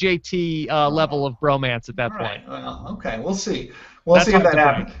Fishback JT level of bromance at that point. Well, okay, we'll see. We'll see if that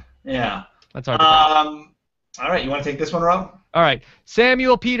happens. Yeah. That's hard to break. All right, you want to take this one, Rob? All right.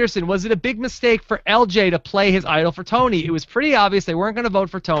 Samuel Peterson, was it a big mistake for LJ to play his idol for Tony? It was pretty obvious they weren't going to vote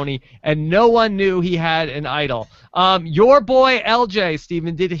for Tony, and no one knew he had an idol. Your boy LJ,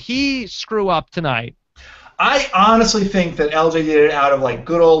 Steven, did he screw up tonight? I honestly think that LJ did it out of like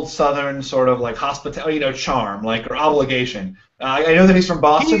good old Southern sort of like hospitality, charm, or obligation. I know that he's from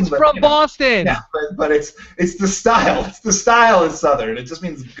Boston. He's from Boston. Yeah, but it's the style. The style is Southern. It just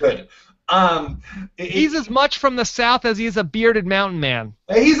means good. He's as much from the South as he is a bearded mountain man.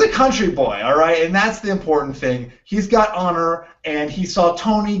 He's a country boy, all right, and that's the important thing. He's got honor, and he saw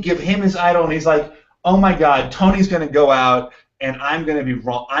Tony give him his idol, and he's like, oh my God, Tony's going to go out, and I'm going to be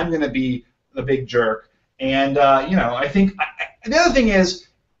wrong. I'm going to be the big jerk. And, I think the other thing is,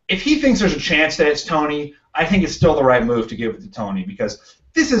 if he thinks there's a chance that it's Tony, I think it's still the right move to give it to Tony, because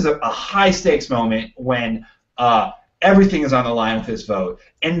this is a high-stakes moment when everything is on the line with his vote.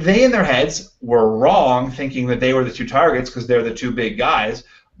 And they, in their heads, were wrong thinking that they were the 2 targets because they're the 2 big guys.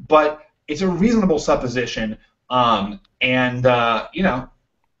 But it's a reasonable supposition. It's not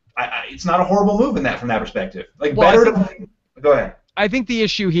a horrible move from that perspective. Go ahead. I think the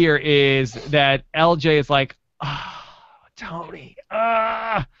issue here is that LJ is like, Tony,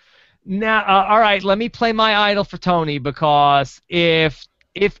 now, all right, let me play my idol for Tony, because if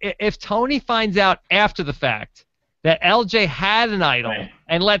Tony finds out after the fact that LJ had an idol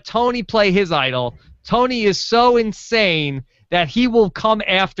and let Tony play his idol, Tony is so insane that he will come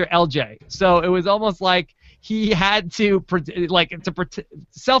after LJ. So it was almost like he had to,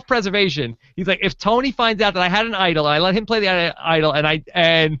 self-preservation. He's like, if Tony finds out that I had an idol and I let him play the idol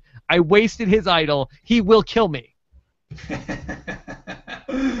and I wasted his idol, he will kill me.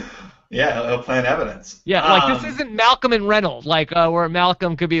 Yeah, he'll plant evidence. Yeah, this isn't Malcolm and Reynolds, where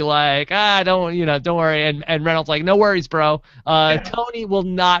Malcolm could be like, don't worry, and Reynolds like, no worries, bro. Tony will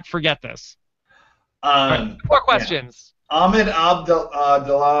not forget this. Right, 4 questions. Yeah. Ahmed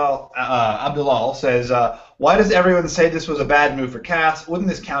Abdulal says, why does everyone say this was a bad move for Cass? Wouldn't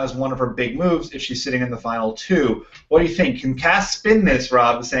this count as one of her big moves if she's sitting in the final 2? What do you think? Can Cass spin this,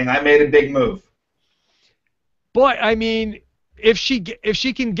 Rob, saying I made a big move? Boy, I mean, if she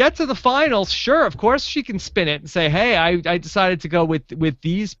can get to the finals, sure, of course she can spin it and say, hey, I decided to go with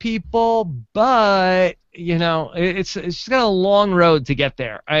these people, but she's got a long road to get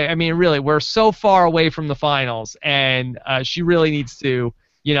there. I mean, really, we're so far away from the finals, and she really needs to.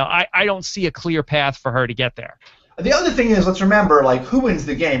 I don't see a clear path for her to get there. The other thing is, let's remember, who wins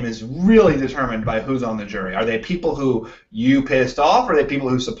the game is really determined by who's on the jury. Are they people who you pissed off, or are they people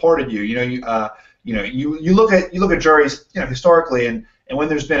who supported you? You look at juries, historically, and when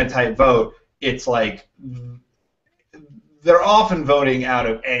there's been a tight vote, it's like they're often voting out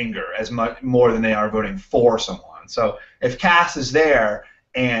of anger as much more than they are voting for someone. So if Cass is there,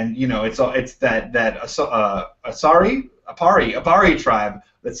 and it's that Apari tribe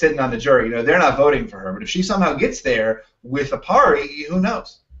that's sitting on the jury, they're not voting for her. But if she somehow gets there with Apari, who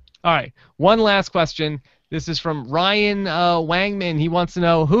knows? All right, one last question. This is from Ryan Wangman. He wants to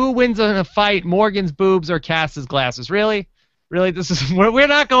know, who wins in a fight, Morgan's boobs or Cass's glasses? Really? We're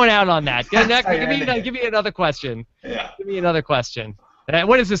not going out on that. Give me another question. Yeah. Give me another question.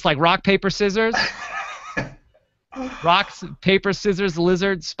 What is this, like rock, paper, scissors? Rock, paper, scissors,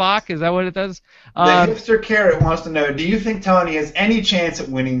 lizard, Spock. Is that what it does? The Um, hipster carrot wants to know: do you think Tony has any chance at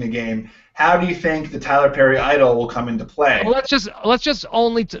winning the game? How do you think the Tyler Perry idol will come into well, play? let's just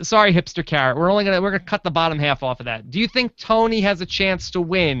only sorry, hipster carrot. We're gonna cut the bottom half off of that. Do you think Tony has a chance to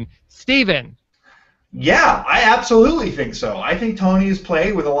win, Steven? Yeah, I absolutely think so. I think Tony has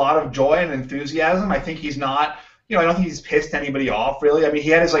played with a lot of joy and enthusiasm. I think he's not, I don't think he's pissed anybody off really. I mean, he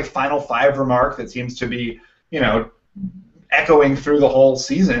had his like final five remark that seems to be, echoing through the whole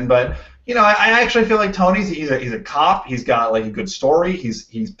season. But I actually feel like Tony's he's a cop. He's got like a good story.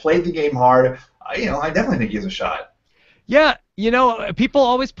 He's played the game hard. I definitely think he has a shot. Yeah, people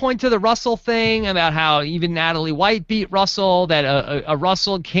always point to the Russell thing about how even Natalie White beat Russell, that a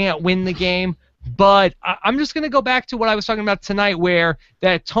Russell can't win the game. But I'm just going to go back to what I was talking about tonight, where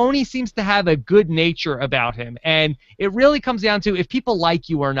that Tony seems to have a good nature about him. And it really comes down to if people like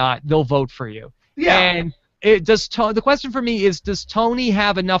you or not, they'll vote for you. Yeah. And the question for me is, does Tony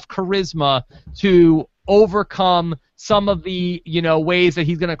have enough charisma to overcome some of the ways that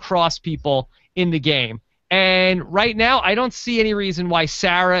he's going to cross people in the game? And right now, I don't see any reason why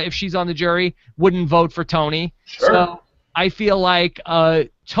Sarah, if she's on the jury, wouldn't vote for Tony. Sure. So I feel like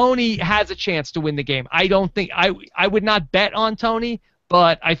Tony has a chance to win the game. I don't think I would not bet on Tony,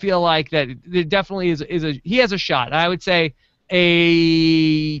 but I feel like that there definitely he has a shot. I would say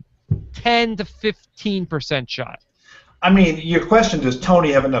a 10 to 15% shot. I mean, your question, does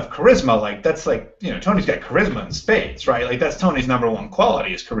Tony have enough charisma? Like, that's like, Tony's got charisma in spades, right? Like, that's Tony's number one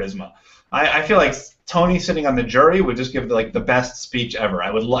quality is charisma. I feel like Tony sitting on the jury would just give the best speech ever.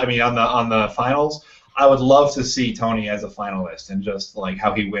 On the finals, I would love to see Tony as a finalist and just like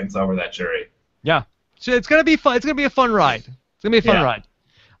how he wins over that jury. Yeah, so it's gonna be fun. It's gonna be a fun ride. It's gonna be a fun ride.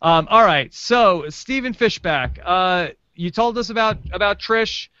 All right, so Stephen Fishback, you told us about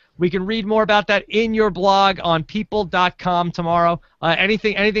Trish. We can read more about that in your blog on people.com tomorrow.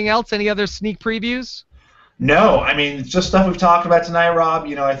 Anything else? Any other sneak previews? No, I mean, it's just stuff we've talked about tonight, Rob.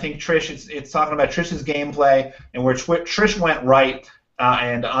 I think Trish, it's talking about Trish's gameplay and where Trish went right,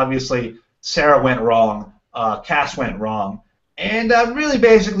 and obviously Sarah went wrong, Cass went wrong, and really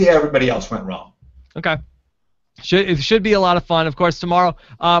basically everybody else went wrong. Okay. It should be a lot of fun. Of course, tomorrow,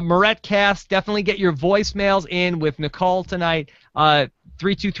 Moret Cast, definitely get your voicemails in with Nicole tonight,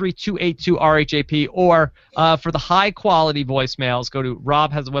 323-282-RHAP, or for the high-quality voicemails, go to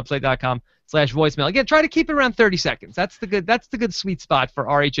robhasawebsite.com/voicemail. Again, try to keep it around 30 seconds. That's the good sweet spot for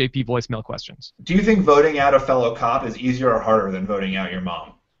RHAP voicemail questions. Do you think voting out a fellow cop is easier or harder than voting out your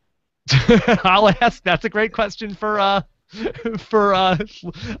mom? I'll ask. That's a great question for the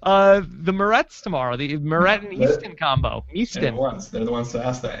Moretts tomorrow, the Moret and Easton combo. Easton. They're the ones to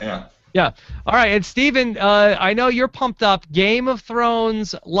ask that, yeah. Yeah. All right, and Steven, I know you're pumped up. Game of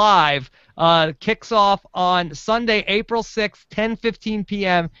Thrones Live kicks off on Sunday, April 6th, 10:15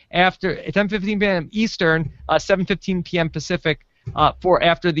 p.m. after 10:15 p.m. Eastern, 7:15 p.m. Pacific,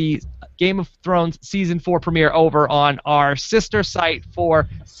 after the Game of Thrones Season 4 premiere over on our sister site for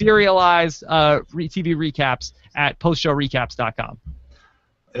serialized TV recaps at postshowrecaps.com.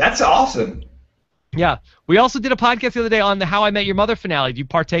 That's awesome. Yeah. We also did a podcast the other day on the How I Met Your Mother finale. Did you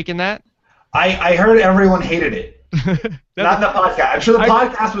partake in that? I heard everyone hated it. Not in the podcast. I'm sure the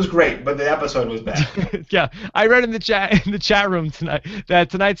podcast was great, but the episode was bad. Yeah, I read in the chat room tonight that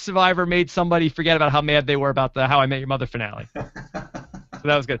tonight's Survivor made somebody forget about how mad they were about the How I Met Your Mother finale. So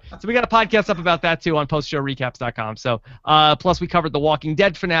that was good. So we got a podcast up about that too on postshowrecaps.com. So plus we covered the Walking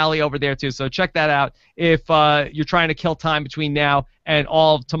Dead finale over there too. So check that out if you're trying to kill time between now and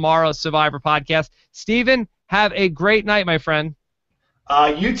all of tomorrow's Survivor podcast. Steven, have a great night, my friend.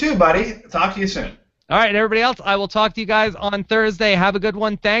 You too, buddy. Talk to you soon. All right, and everybody else, I will talk to you guys on Thursday. Have a good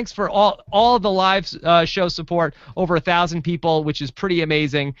one. Thanks for all the live show support. Over 1,000 people, which is pretty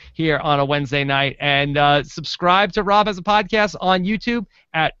amazing here on a Wednesday night. And subscribe to Rob Has a Podcast on YouTube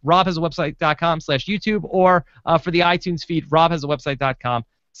at robhasawebsite.com/YouTube or for the iTunes feed,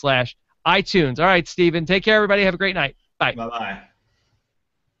 robhasawebsite.com/iTunes. All right, Steven. Take care, everybody. Have a great night. Bye. Bye-bye.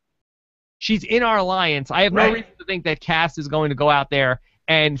 She's in our alliance. I have no reason to think that Cass is going to go out there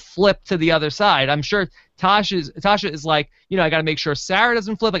and flip to the other side. I'm sure Tasha is like, I got to make sure Sarah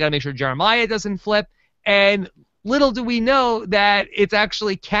doesn't flip. I got to make sure Jeremiah doesn't flip. And little do we know that it's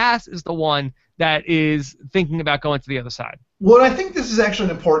actually Cass is the one that is thinking about going to the other side. Well, I think this is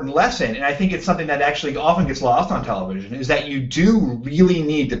actually an important lesson, and I think it's something that actually often gets lost on television, is that you do really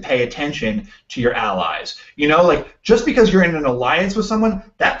need to pay attention to your allies. Like, just because you're in an alliance with someone,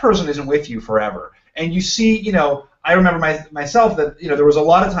 that person isn't with you forever. And you see, I remember myself that there was a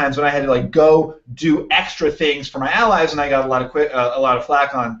lot of times when I had to go do extra things for my allies, and I got a lot of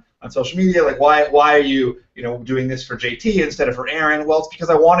flack on on social media, like why are you doing this for JT instead of for Aaron? Well, it's because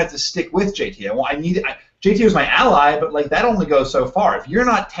I wanted to stick with JT. JT was my ally, but like that only goes so far. If you're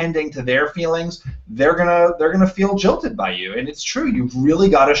not tending to their feelings, they're gonna feel jilted by you. And it's true. You've really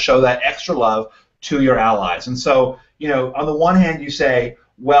got to show that extra love to your allies. And so, on the one hand, you say,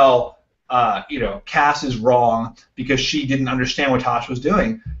 well, Cass is wrong because she didn't understand what Tosh was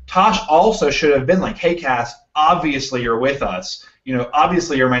doing. Tosh also should have been like, hey, Cass, obviously you're with us.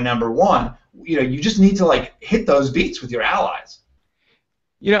 Obviously you're my number one. You just need to like hit those beats with your allies.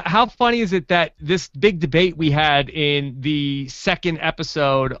 How funny is it that this big debate we had in the second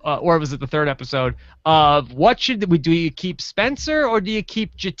episode, or was it the third episode, of what should we do? You keep Spencer or do you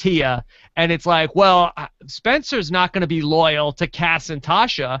keep Jatia? And it's like, well, Spencer's not going to be loyal to Cass and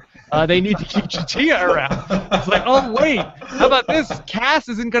Tasha. They need to keep Jatia around. It's like, oh, wait, how about this? Cass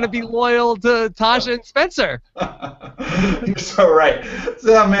isn't going to be loyal to Tasha and Spencer. You're so right.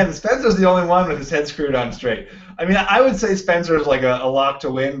 So, man, Spencer's the only one with his head screwed on straight. I mean, I would say Spencer's like a lock to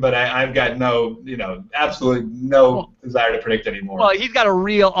win, but I've got absolutely no desire to predict anymore. Well, he's got a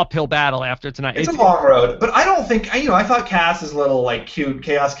real uphill battle after tonight. It's a long road, but I don't think I thought Cass's little like cute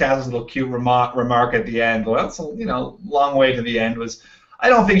Cass's little cute remark at the end. Well, that's long way to the end. I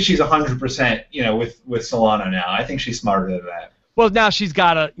don't think she's 100% with Solano now. I think she's smarter than that. Well, now she's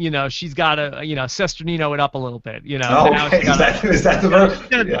got to Sesternino it up a little bit, Oh, okay. Is that the verb?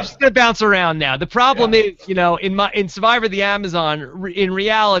 She's gonna bounce around now. The problem is, in Survivor the Amazon, in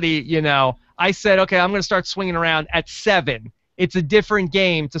reality, I said, okay, I'm gonna start swinging around at 7. It's a different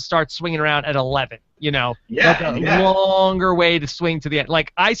game to start swinging around at 11. That's a longer way to swing to the end.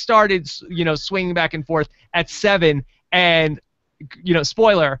 Like I started, swinging back and forth at 7, and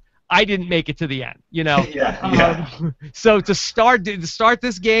spoiler, I didn't make it to the end, So to start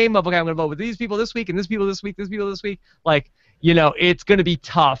this game of, okay, I'm going to vote with these people this week and these people this week, like, it's going to be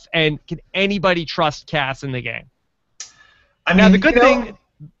tough. And can anybody trust Cass in the game? I mean, now, the good thing,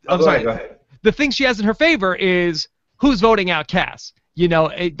 go ahead. The thing she has in her favor is who's voting out Cass.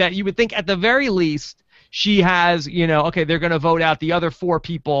 That you would think at the very least she has, okay, they're going to vote out the other 4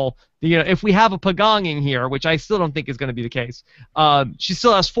 people. If we have a pagonging here, which I still don't think is going to be the case, she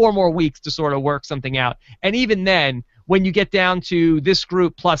still has 4 more weeks to sort of work something out. And even then, when you get down to this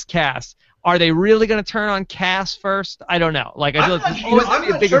group plus Cass, are they really going to turn on Cass first? I don't know. Like, I'm not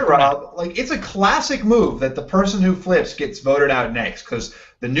sure, Rob. Like, it's a classic move that the person who flips gets voted out next because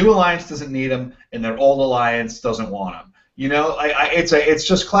the new alliance doesn't need him and their old alliance doesn't want him. It's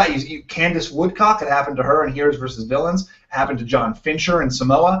just class. Candace Woodcock, it happened to her in Heroes versus Villains. It happened to John Fincher in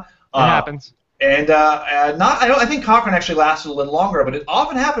Samoa. It happens. And I think Cochran actually lasted a little longer, but it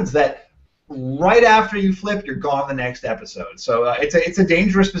often happens that right after you flip, you're gone the next episode. So it's a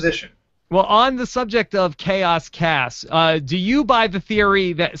dangerous position. Well, on the subject of Chaos Cass, do you buy the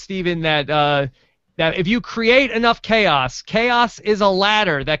theory that, Steven, that if you create enough chaos is a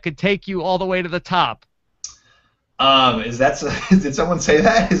ladder that could take you all the way to the top? Did someone say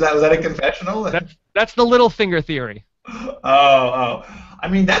that? Was that a confessional? That's the Littlefinger theory. Oh. I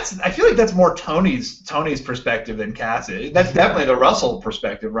mean, I feel like that's more Tony's perspective than Cass's. That's definitely the Russell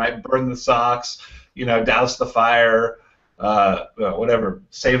perspective, right? Burn the socks, douse the fire, whatever,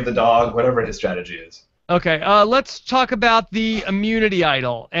 save the dog, whatever his strategy is. Okay, let's talk about the immunity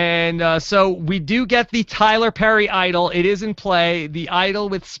idol. And so we do get the Tyler Perry idol. It is in play, the idol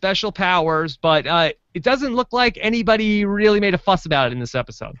with special powers, but it doesn't look like anybody really made a fuss about it in this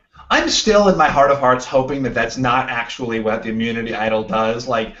episode. I'm still, in my heart of hearts, hoping that that's not actually what the immunity idol does.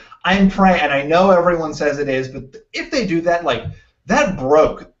 Like, I'm praying, and I know everyone says it is, but if they do that, like, that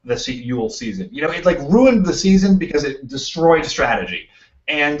broke the Yule season. It, like, ruined the season because it destroyed strategy.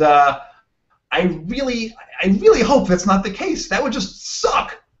 And I really hope that's not the case. That would just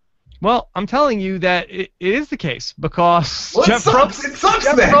suck. Well, I'm telling you that it is the case because Jeff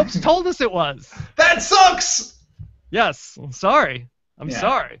Probst told us it was. That sucks! Yes, I'm sorry. I'm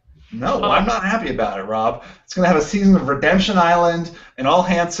sorry. No, I'm not happy about it, Rob. It's going to have a season of Redemption Island and all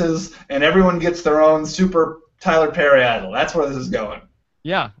Hanses, and everyone gets their own super Tyler Perry idol. That's where this is going.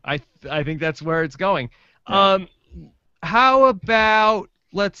 Yeah, I think that's where it's going. Yeah. How about,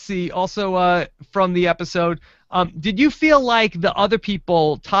 let's see, also from the episode, did you feel like the other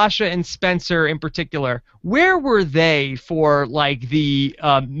people, Tasha and Spencer in particular, where were they for like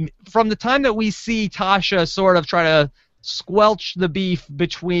from the time that we see Tasha sort of try to squelch the beef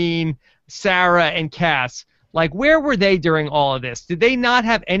between Sarah and Cass? Like, where were they during all of this? Did they not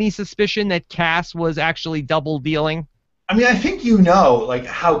have any suspicion that Cass was actually double dealing? I mean, I think like,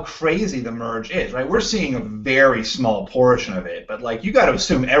 how crazy the merge is, right? We're seeing a very small portion of it, but, like, you got to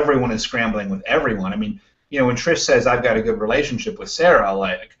assume everyone is scrambling with everyone. I mean, when Trish says, I've got a good relationship with Sarah,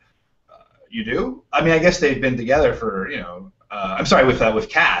 like, You do? I mean, I guess they've been together for, I'm sorry, with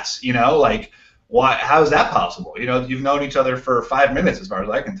Cass, like, why? How is that possible? You've known each other for 5 minutes, as far as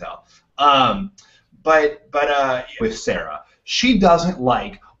I can tell. But with Sarah, she doesn't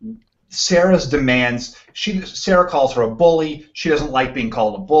like Sarah's demands. Sarah calls her a bully. She doesn't like being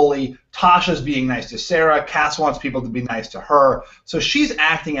called a bully. Tasha's being nice to Sarah. Cass wants people to be nice to her. So she's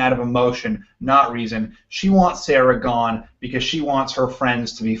acting out of emotion, not reason. She wants Sarah gone because she wants her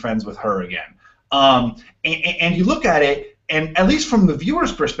friends to be friends with her again. And you look at it, and at least from the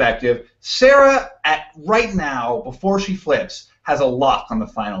viewer's perspective, Sarah, right now, before she flips, has a lock on the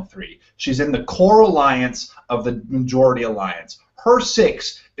final three. She's in the core alliance of the majority alliance. Her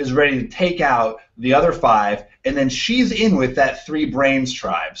 6 is ready to take out the other 5, and then she's in with that 3 brains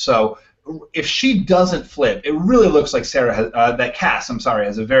tribe. So if she doesn't flip, it really looks like Cass,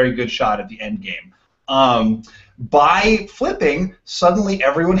 has a very good shot at the end game. By flipping, suddenly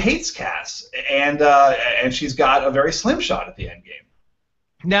everyone hates Cass, and she's got a very slim shot at the end game.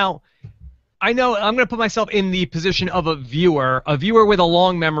 Now, I know I'm going to put myself in the position of a viewer with a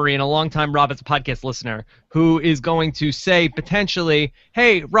long memory and a long-time Rob as a podcast listener, who is going to say potentially,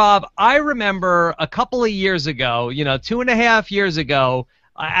 hey, Rob, I remember a couple of years ago, 2.5 years ago,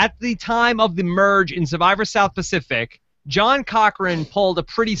 at the time of the merge in Survivor South Pacific, John Cochran pulled a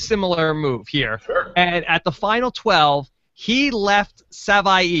pretty similar move here. Sure. And at the final 12, he left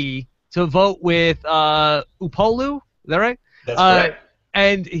Savai to vote with Upolu. Is that right? That's right.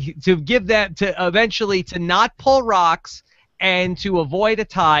 And to give that to eventually to not pull rocks and to avoid a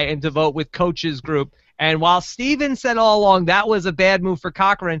tie and to vote with Coach's group. And while Steven said all along that was a bad move for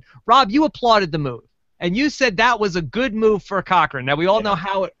Cochran, Rob, you applauded the move. And you said that was a good move for Cochran. Now, we all know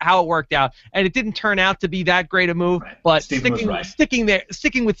how it worked out. And it didn't turn out to be that great a move. Right. But sticking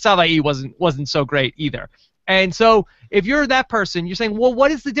with Savai wasn't so great either. And so if you're that person, you're saying, well,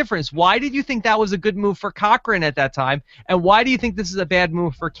 what is the difference? Why did you think that was a good move for Cochran at that time? And why do you think this is a bad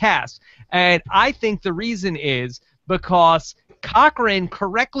move for Cass? And I think the reason is because Cochran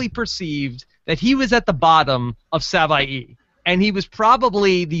correctly perceived that he was at the bottom of Savai. And he was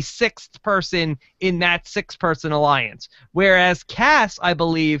probably the 6th person in that 6-person alliance. Whereas Cass, I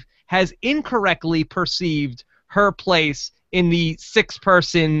believe, has incorrectly perceived her place in the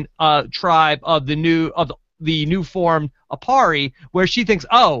 6-person tribe of the new formed Apari, where she thinks,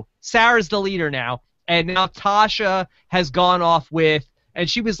 oh, Sarah's the leader now, and now Tasha has gone off with, and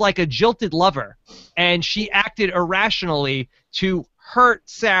she was like a jilted lover, and she acted irrationally to hurt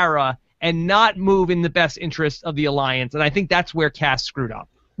Sarah and not move in the best interest of the alliance, and I think that's where Cass screwed up.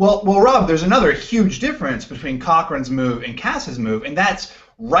 Well, Rob, there's another huge difference between Cochran's move and Cass's move, and that's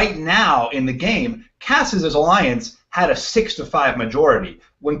right now in the game, Cass's alliance had a 6-5 majority.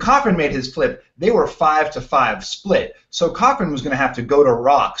 When Cochran made his flip, they were 5-5 split. So Cochran was going to have to go to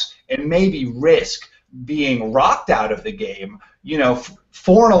rocks and maybe risk being rocked out of the game,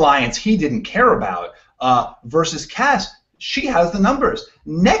 for an alliance he didn't care about, versus Cass. She has the numbers.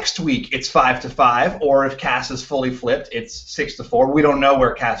 Next week, it's 5-5, or if Cass is fully flipped, it's 6-4. We don't know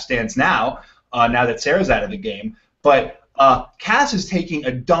where Cass stands now, now that Sarah's out of the game. But Cass is taking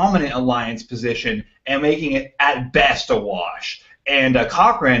a dominant alliance position and making it, at best, a wash. And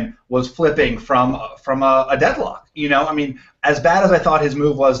Cochran was flipping from a deadlock. I mean, as bad as I thought his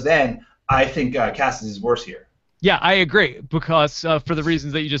move was then, I think Cass's is worse here. Yeah, I agree, because for the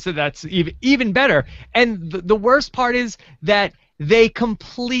reasons that you just said, that's even better. And the worst part is that they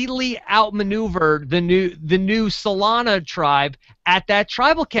completely outmaneuvered the new Solana tribe at that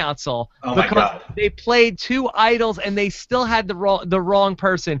tribal council. Oh my God. They played 2 idols and they still had the wrong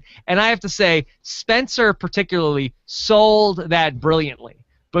person. And I have to say, Spencer particularly sold that brilliantly,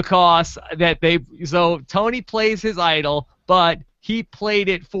 because so Tony plays his idol, but he played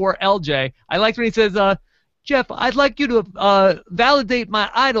it for LJ. I liked when he says, Jeff, I'd like you to validate my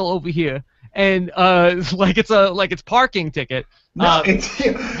idol over here, and like it's parking ticket. No,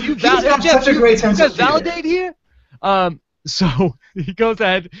 you got such a great sense of validate here. So he goes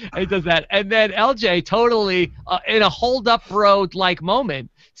ahead and he does that, and then LJ totally in a hold up road like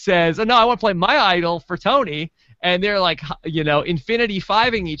moment says, "Oh, no, I want to play my idol for Tony," and they're like, infinity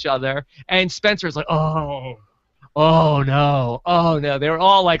fiving each other, and Spencer's like, oh no, they were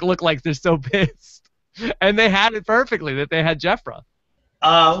all like look like they're so pissed. And they had it perfectly that they had Jeffra.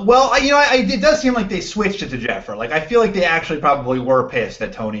 Well, it does seem like they switched it to Jeffra. Like, I feel like they actually probably were pissed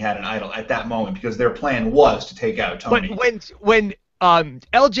that Tony had an idol at that moment, because their plan was to take out Tony. But when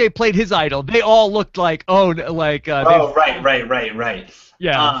LJ played his idol, they all looked like right.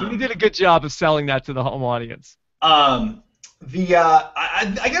 Yeah, so he did a good job of selling that to the home audience.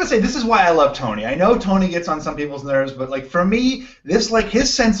 I gotta say, this is why I love Tony. I know Tony gets on some people's nerves, but like for me, this like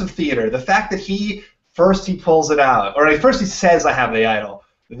his sense of theater, the fact that he pulls it out, or like, first he says I have the idol,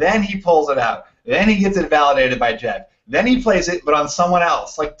 then he pulls it out, then he gets it validated by Jeff, then he plays it but on someone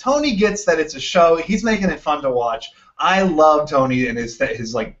else. Like Tony gets that it's a show, he's making it fun to watch. I love Tony and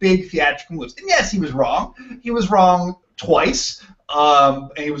his like big theatrical moves. And yes, he was wrong. He was wrong twice.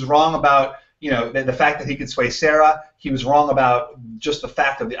 And he was wrong about the fact that he could sway Sarah. He was wrong about just the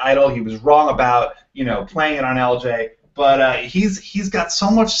fact of the idol. He was wrong about playing it on LJ. But he's got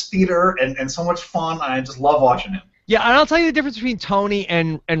so much theater and so much fun. And I just love watching him. Yeah, and I'll tell you the difference between Tony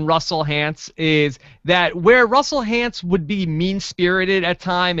and Russell Hantz is that where Russell Hantz would be mean-spirited at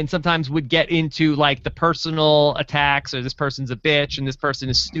time and sometimes would get into like the personal attacks or this person's a bitch and this person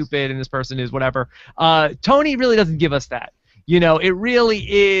is stupid and this person is whatever, Tony really doesn't give us that. It really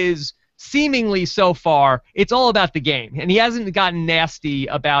is seemingly so far, it's all about the game. And he hasn't gotten nasty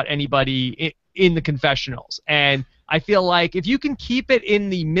about anybody in the confessionals. And I feel like if you can keep it in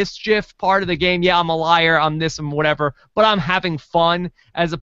the mischief part of the game, yeah, I'm a liar, I'm this, I'm whatever, but I'm having fun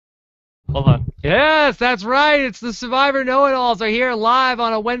as a... Hold on. Yes, that's right. It's the Survivor Know-It-Alls are here live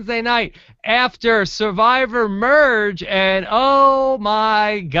on a Wednesday night after Survivor Merge, and oh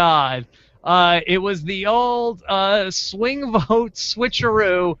my God. It was the old swing vote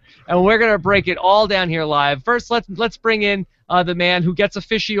switcheroo, and we're gonna break it all down here live. First, let's bring in the man who gets a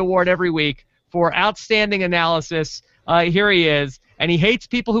Fishy Award every week for outstanding analysis. Here he is, and he hates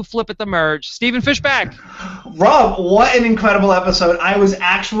people who flip at the merge. Stephen Fishback. Rob, what an incredible episode! I was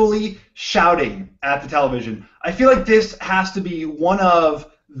actually shouting at the television. I feel like this has to be one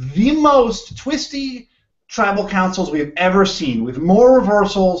of the most twisty tribal councils we've ever seen, with more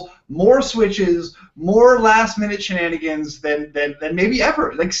reversals, more switches, more last-minute shenanigans than maybe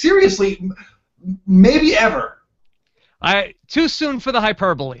ever. Like, seriously, maybe ever. Too soon for the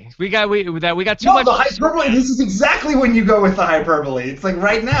hyperbole. We got too much. No, the hyperbole. This is exactly when you go with the hyperbole. It's like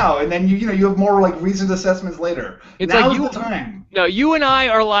right now, and then you have more like reasoned assessments later. It's Now's like the time. No, you and I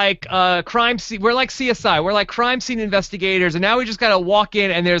are like crime scene. We're like CSI. We're like crime scene investigators, and now we just gotta walk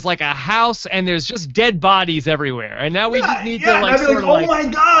in, and there's like a house, and there's just dead bodies everywhere, and now we just need to like sort of oh my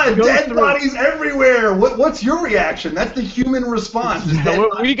God, dead bodies everywhere. What's your reaction? That's the human response.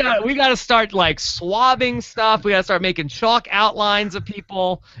 we gotta start like swabbing stuff. We gotta start making chalk outlines of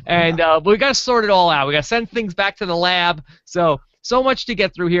people, and we gotta sort it all out. We gotta send things back to the lab. So much to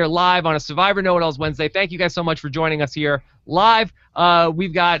get through here live on a Survivor Know-It-Alls Wednesday. Thank you guys so much for joining us here live.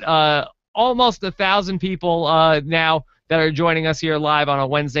 We've got almost 1,000 people now that are joining us here live on a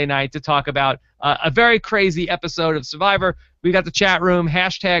Wednesday night to talk about a very crazy episode of Survivor. We've got the chat room,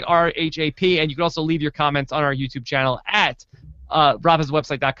 hashtag RHAP, and you can also leave your comments on our YouTube channel at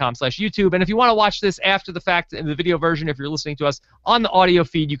robhasawebsite.com/YouTube. And if you want to watch this after the fact in the video version, if you're listening to us on the audio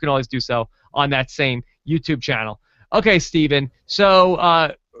feed, you can always do so on that same YouTube channel. Okay, Stephen.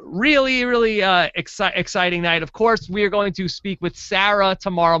 So really exciting night. Of course, we are going to speak with Sarah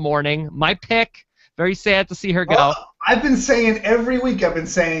tomorrow morning. My pick. Very sad to see her go. Well, I've been saying every week, I've been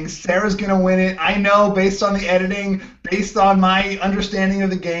saying Sarah's going to win it. I know based on the editing, based on my understanding of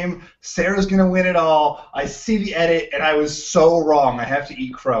the game, Sarah's going to win it all. I see the edit, and I was so wrong. I have to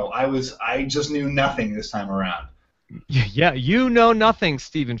eat crow. I just knew nothing this time around. Yeah, you know nothing,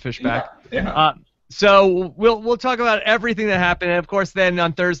 Stephen Fishback. Yeah. So we'll talk about everything that happened, and of course, then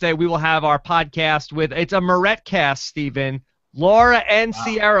on Thursday we will have our podcast with it's a Moret cast, Stephen, Laura and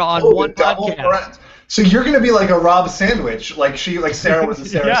Sierra on one podcast. Moret. So you're gonna be like a Rob sandwich, like Sarah was a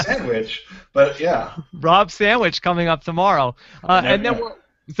Sarah yes. sandwich, but yeah. Rob sandwich coming up tomorrow, and then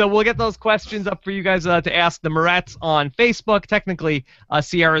we'll get those questions up for you guys to ask the Morets on Facebook. Technically,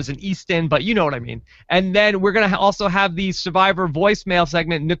 Sierra's in Easton, but you know what I mean. And then we're going to also have the Survivor voicemail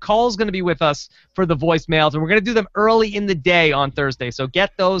segment. Nicole's going to be with us for the voicemails, and we're going to do them early in the day on Thursday. So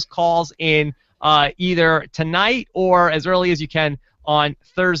get those calls in either tonight or as early as you can on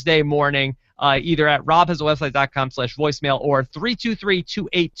Thursday morning, either at robhasawebsite.com/voicemail or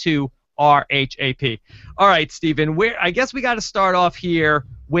 323-282-RHAP. All right, Stephen, I guess we got to start off here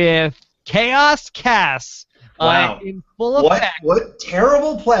with Chaos Cass. Wow. In full effect. What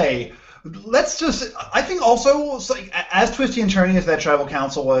terrible play. I think also, as twisty and turny as that tribal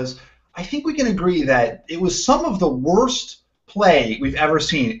council was, I think we can agree that it was some of the worst play we've ever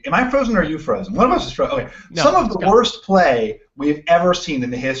seen. Am I frozen or are you frozen? One of us is frozen. Okay. No, some of the worst play we've ever seen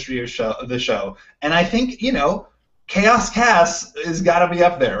in the history of the show. And I think, Chaos Cass has got to be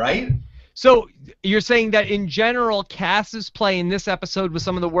up there, right? So you're saying that in general, Cass's play in this episode was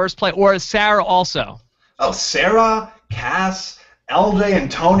some of the worst play, or is Sarah also? Oh, Sarah, Cass, LJ, and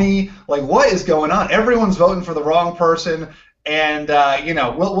Tony. Like, what is going on? Everyone's voting for the wrong person. And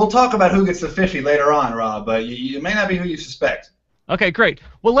we'll talk about who gets the fishy later on, Rob. But you may not be who you suspect. Okay, great.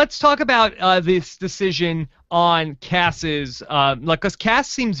 Well, let's talk about this decision on Cass's, because Cass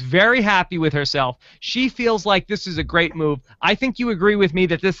seems very happy with herself. She feels like this is a great move. I think you agree with me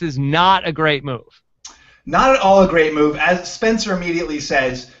that this is not a great move. Not at all a great move. As Spencer immediately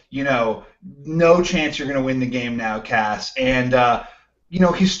says, no chance you're going to win the game now, Cass. And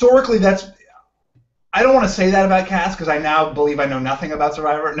historically, that's. I don't want to say that about Cass because I now believe I know nothing about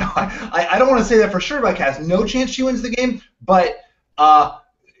Survivor. No, I don't want to say that for sure about Cass. No chance she wins the game, but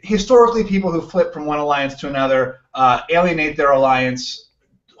historically, people who flip from one alliance to another alienate their alliance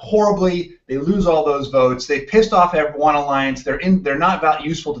horribly. They lose all those votes. They pissed off one alliance. They're not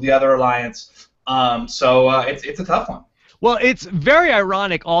useful to the other alliance. So it's a tough one. Well, it's very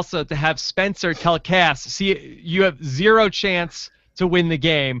ironic also to have Spencer tell Cass, see, you have zero chance to win the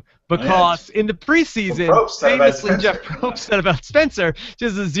game because in the preseason, famously Jeff Probst said about Spencer,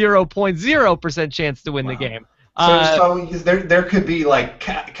 just a 0.0% chance to win the game. So there could be like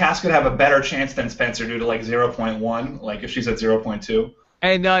Cass could have a better chance than Spencer due to like 0.1, like if she's at 0.2.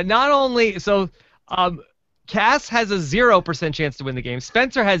 And not only so, Cass has a 0% chance to win the game.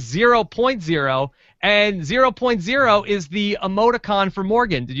 Spencer has 0.0, and 0.0 is the emoticon for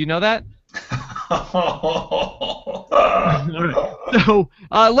Morgan. Did you know that? So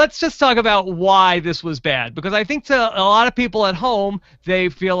let's just talk about why this was bad, because I think to a lot of people at home, they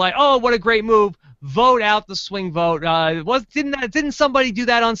feel like, oh, what a great move. Vote out the swing vote. Didn't somebody do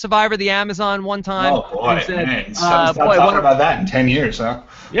that on Survivor the Amazon one time? Oh boy, man. Stop talking about that in 10 years, huh?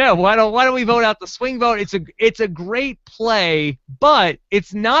 Yeah, why don't we vote out the swing vote? It's a great play, but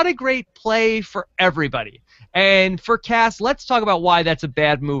it's not a great play for everybody. And for Cass, let's talk about why that's a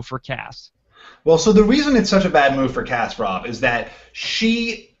bad move for Cass. Well, so the reason it's such a bad move for Cass, Rob, is that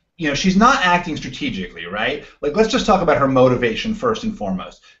she's not acting strategically, right? Like, let's just talk about her motivation first and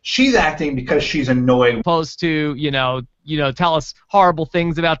foremost. She's acting because she's annoyed. Opposed to, tell us horrible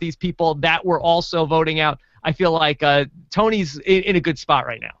things about these people that we're also voting out. I feel like Tony's in a good spot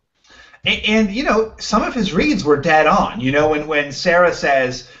right now. And some of his reads were dead on. When Sarah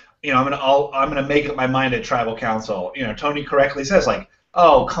says, I'm gonna make up my mind at tribal council. Tony correctly says, like,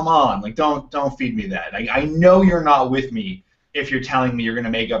 oh, come on, like don't feed me that. I know you're not with me if you're telling me you're going to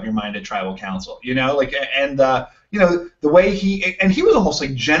make up your mind at tribal council, and the way he was almost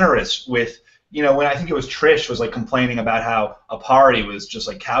like generous with, when I think it was Trish was like complaining about how Apari was just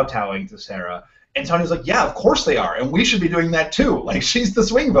like kowtowing to Sarah, and Tony's like, yeah, of course they are, and we should be doing that too. Like, she's the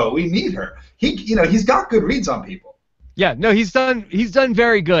swing vote, we need her. He's got good reads on people. Yeah, no, he's done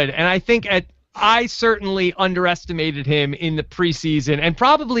very good, and I think I certainly underestimated him in the preseason and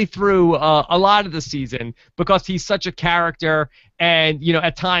probably through a lot of the season because he's such a character and,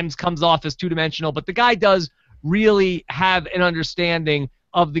 at times comes off as two-dimensional. But the guy does really have an understanding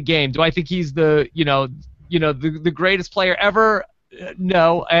of the game. Do I think he's the greatest player ever?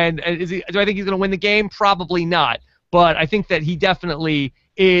 No. And do I think he's going to win the game? Probably not. But I think that he definitely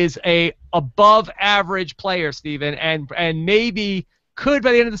is a above-average player, Steven, and maybe could,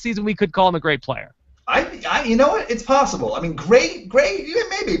 by the end of the season, we could call him a great player. You know what? It's possible. I mean, great, yeah,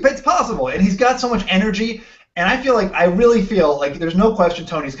 maybe, but it's possible. And he's got so much energy, and I really feel like there's no question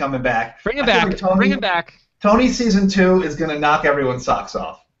Tony's coming back. Bring him back. Bring him back. Tony season 2 is going to knock everyone's socks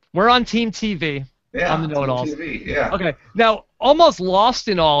off. We're on Team TV. Yeah, on the know-it-alls. TV, yeah. Okay, now, almost lost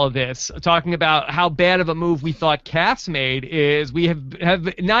in all of this, talking about how bad of a move we thought Cass made, is we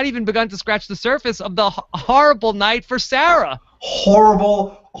have not even begun to scratch the surface of the horrible night for Sarah.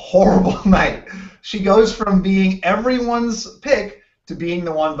 Horrible night. She goes from being everyone's pick to being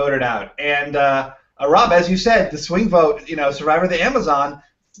the one voted out. And Rob, as you said, the swing vote, Survivor the Amazon,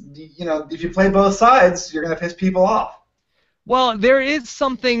 if you play both sides, you're going to piss people off. Well, there is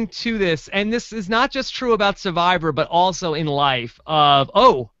something to this, and this is not just true about Survivor, but also in life of,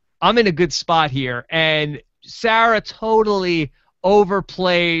 I'm in a good spot here. And Sarah totally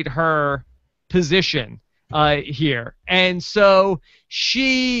overplayed her position here. And so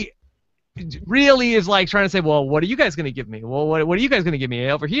she really is like trying to say, well, what are you guys going to give me? Well, what are you guys going to give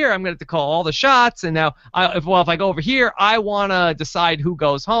me? Over here, I'm going to have to call all the shots. And now, if I go over here, I want to decide who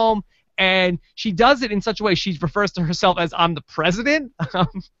goes home. And she does it in such a way, she refers to herself as, I'm the president, I'm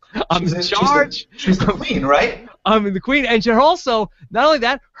in charge. She's the queen, right? I'm the queen. And she also, not only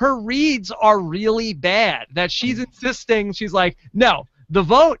that, her reads are really bad. That she's insisting, she's like, no, the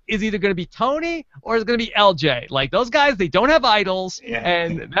vote is either going to be Tony or it's going to be LJ. Like, those guys, they don't have idols. Yeah.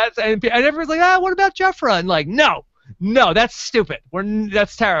 And everyone's like, what about Jeffra? And like, no, that's stupid.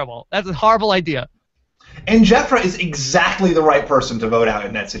 That's terrible. That's a horrible idea. And Jeffra is exactly the right person to vote out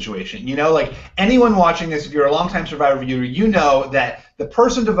in that situation. You know, like anyone watching this, if you're a longtime Survivor viewer, you know that the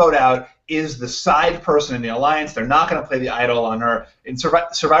person to vote out is the side person in the alliance. They're not going to play the idol on her. In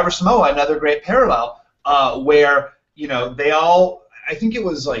Survivor Samoa, another great parallel where, you know, they all, I think it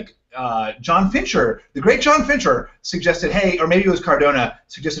was like John Fincher, the great John Fincher suggested, hey, or maybe it was Cardona,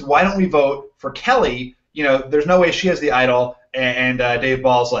 suggested, why don't we vote for Kelly? You know, there's no way she has the idol. And Dave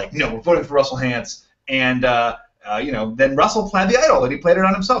Ball's like, no, we're voting for Russell Hantz. And you know, then Russell played the idol, and he played it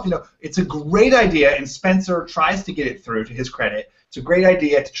on himself. You know, it's a great idea, and Spencer tries to get it through. To his credit, it's a great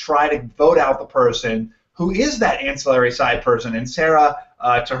idea to try to vote out the person who is that ancillary side person. And Sarah,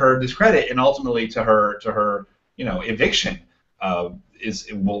 to her discredit, and ultimately to her, you know, eviction,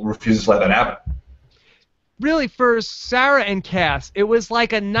 will refuse to let that happen. Really, for Sarah and Cass, it was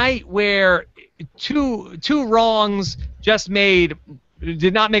like a night where two wrongs just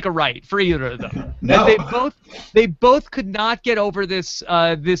did not make a right for either of them. No. They both could not get over this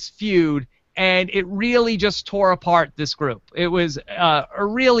this feud, and it really just tore apart this group. It was a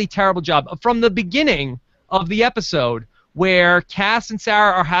really terrible job from the beginning of the episode, where Cass and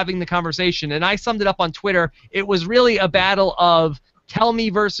Sarah are having the conversation, and I summed it up on Twitter. It was really a battle of tell me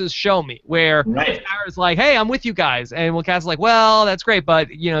versus show me, where Sarah's like, hey, I'm with you guys, and Cass is like, well, that's great, but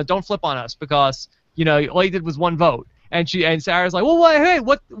you know, don't flip on us because you know all you did was one vote. And Sarah's like, well, hey,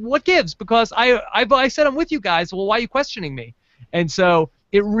 what gives? Because I said I'm with you guys. Well, why are you questioning me? And so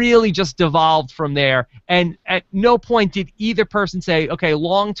it really just devolved from there. And at no point did either person say, okay,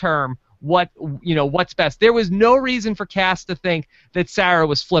 long term, what's best. There was no reason for Cass to think that Sarah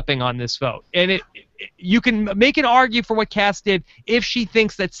was flipping on this vote. And you can make an argue for what Cass did if she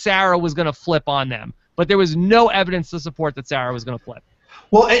thinks that Sarah was going to flip on them. But there was no evidence to support that Sarah was going to flip.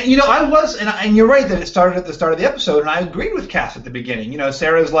 Well, and, you know, and you're right that it started at the start of the episode, and I agreed with Cass at the beginning. You know,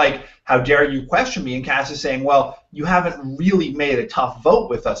 Sarah's like, how dare you question me? And Cass is saying, well, you haven't really made a tough vote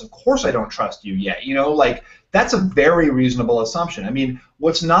with us. Of course I don't trust you yet. You know, like, that's a very reasonable assumption. I mean,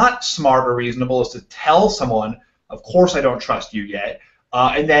 what's not smart or reasonable is to tell someone, of course I don't trust you yet.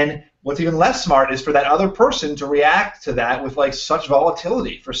 And then what's even less smart is for that other person to react to that with, like, such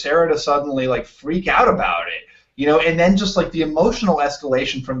volatility, for Sarah to suddenly, like, freak out about it. You know, and then just like the emotional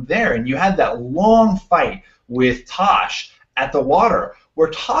escalation from there, and you had that long fight with Tosh at the water, where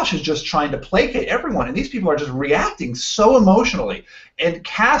Tosh is just trying to placate everyone, and these people are just reacting so emotionally. And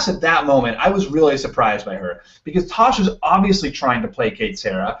Cass at that moment, I was really surprised by her, because Tosh is obviously trying to placate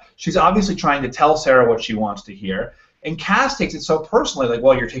Sarah. She's obviously trying to tell Sarah what she wants to hear, and Cass takes it so personally, like,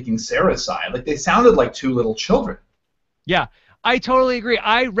 well, you're taking Sarah's side. Like, they sounded like two little children. Yeah. I totally agree.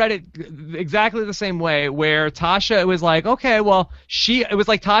 I read it exactly the same way, where Tasha was like, okay, well, it was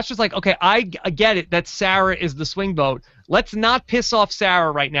like Tasha's like, okay, I get it that Sarah is the swing vote. Let's not piss off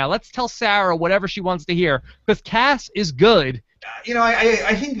Sarah right now. Let's tell Sarah whatever she wants to hear, because Cass is good. You know,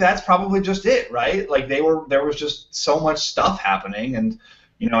 I think that's probably just it, right? Like, there was just so much stuff happening, and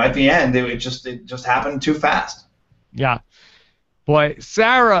you know, at the end, it just happened too fast. Yeah, boy,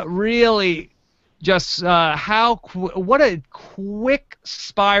 Sarah really. Just what a quick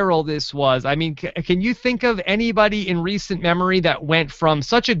spiral this was. I mean, can you think of anybody in recent memory that went from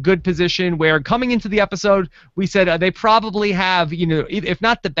such a good position where coming into the episode we said they probably have, you know, if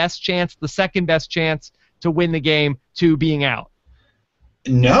not the best chance, the second best chance to win the game, to being out?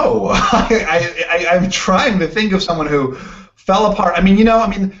 No, I'm trying to think of someone who fell apart. I mean, you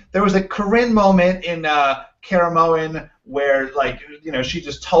know, there was a Corinne moment in Caramoan where, like, you know, she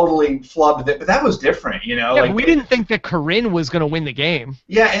just totally flubbed it, but that was different, you know. Yeah, like, we didn't think that Corinne was going to win the game.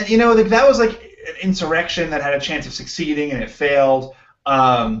 Yeah, and you know, that was like an insurrection that had a chance of succeeding and it failed.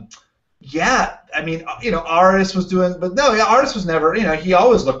 Yeah, I mean, you know, Aris was doing, but no, yeah, Aris was never, you know, he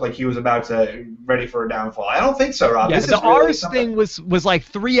always looked like he was about to ready for a downfall. I don't think so, Rob. Yeah, this the is really Aris thing was like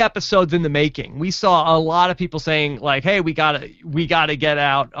 3 episodes in the making. We saw a lot of people saying like, "Hey, we gotta get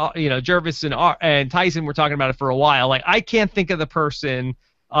out." You know, Jervis and Tyson were talking about it for a while. Like, I can't think of the person.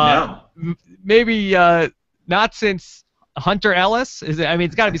 No. Maybe not since Hunter Ellis. I mean,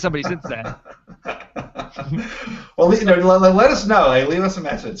 it's got to be somebody since then. Well, you know, let us know. Like, leave us a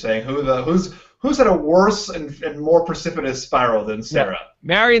message saying who's had a worse and more precipitous spiral than Sarah. Yeah.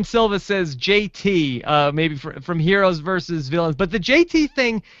 Marion Silva says JT, maybe from Heroes versus Villains. But the JT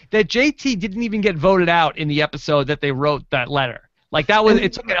thing, that JT didn't even get voted out in the episode that they wrote that letter. Like, that was,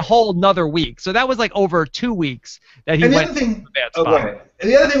 it took a whole another week. So that was like over 2 weeks that he went to a bad spot. Go ahead.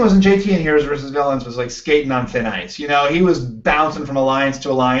 And the other thing was, in JT in Heroes versus Villains was like skating on thin ice. You know, he was bouncing from alliance to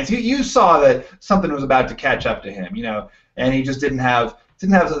alliance. You saw that something was about to catch up to him, you know, and he just didn't have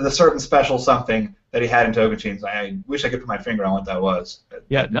the certain special something that he had in Tocantins. I wish I could put my finger on what that was.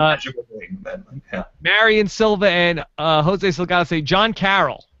 Yeah, That magical thing. Yeah. Marion Silva and Jose Salgado say John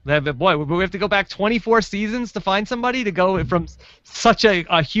Carroll. Boy, we have to go back 24 seasons to find somebody to go from such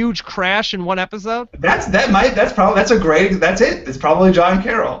a huge crash in one episode. That's a great. That's it. It's probably John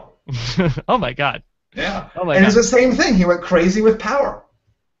Carroll. Oh my God. Yeah. Oh my and God. It's the same thing. He went crazy with power.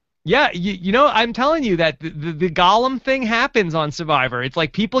 Yeah, you know, I'm telling you that the Gollum thing happens on Survivor. It's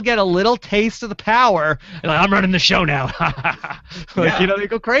like people get a little taste of the power, and like, I'm running the show now. You know, they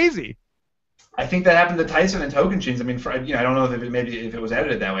go crazy. I think that happened to Tyson and Tocantins. I mean, I don't know if it was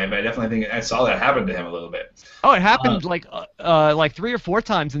edited that way, but I definitely think I saw that happen to him a little bit. Oh, it happened like 3 or 4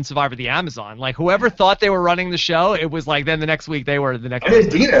 times in Survivor the Amazon. Like whoever thought they were running the show, it was like then the next week they were the next. I mean,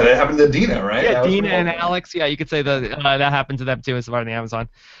 Dina. That happened to Dina, right? Yeah, Dina and Alex. Yeah, you could say that happened to them too in Survivor the Amazon.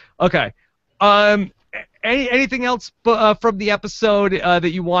 Okay. Anything else from the episode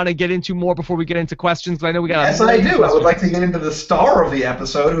that you want to get into more before we get into questions? 'Cause I know we got. Yes, I do. I would like to get into the star of the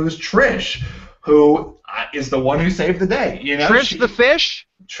episode, who's Trish, who is the one who saved the day. You know, Trish the fish.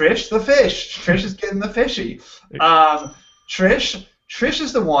 Trish the fish. Trish is getting the fishy. Trish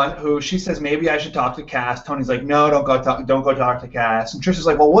is the one who she says maybe I should talk to Cass. Tony's like, no, don't go talk to Cass. And Trish is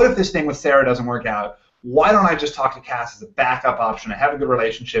like, well, what if this thing with Sarah doesn't work out? Why don't I just talk to Cass as a backup option? I have a good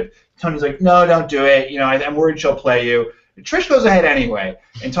relationship. Tony's like, no, don't do it. You know, I'm worried she'll play you. Trish goes ahead anyway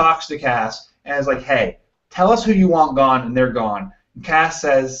and talks to Cass and is like, hey, tell us who you want gone, and they're gone. And Cass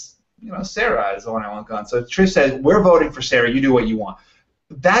says, you know, Sarah is the one I want gone. So Trish says, we're voting for Sarah. You do what you want.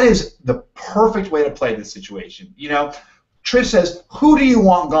 That is the perfect way to play this situation. You know, Trish says, who do you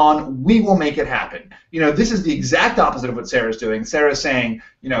want gone? We will make it happen. You know, this is the exact opposite of what Sarah's doing. Sarah's saying,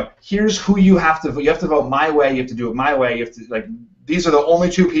 you know, here's who you have to vote. You have to vote my way. You have to do it my way. You have to, like, these are the only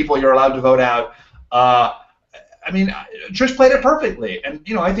 2 people you're allowed to vote out. I mean, Trish played it perfectly. And,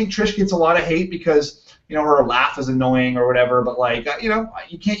 you know, I think Trish gets a lot of hate because, you know, her laugh is annoying or whatever. But, like, you know,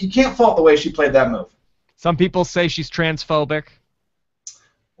 you can't fault the way she played that move. Some people say she's transphobic.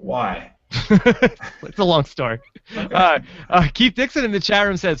 Why? It's a long story. Okay. Keith Dixon in the chat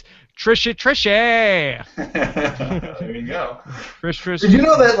room says, Trisha. There you go. Trish. Did you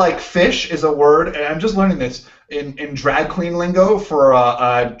know that, like, fish is a word, and I'm just learning this, in drag queen lingo for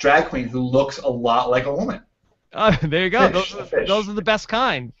a drag queen who looks a lot like a woman? There you go. Fish, those are the best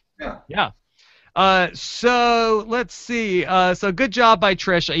kind. Yeah. Yeah. So let's see. So good job by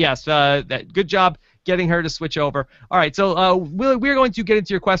Trish. Yes. Good job getting her to switch over. All right. So we're going to get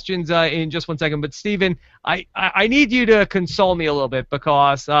into your questions in just 1 second. But Steven, I need you to console me a little bit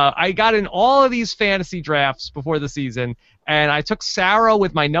because I got in all of these fantasy drafts before the season, and I took Sarah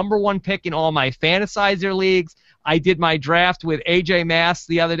with my #1 pick in all my Fantasizer leagues. I did my draft with AJ Mass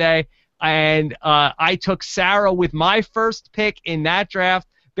the other day, and I took Sarah with my first pick in that draft.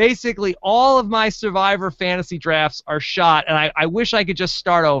 Basically, all of my Survivor fantasy drafts are shot, and I wish I could just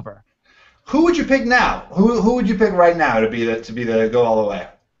start over. Who would you pick now? Who would you pick right now to be the go all the way?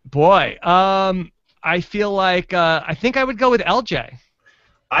 Boy, I feel like I think I would go with LJ.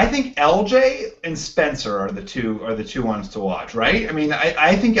 I think LJ and Spencer are the two ones to watch, right? I mean,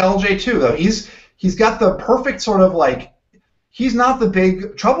 I think LJ too, though. He's got the perfect sort of, like, he's not the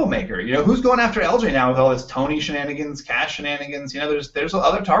big troublemaker. You know, who's going after LJ now with all his Tony shenanigans, Cash shenanigans? You know, there's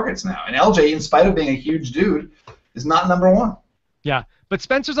other targets now, and LJ, in spite of being a huge dude, is not #1. Yeah, but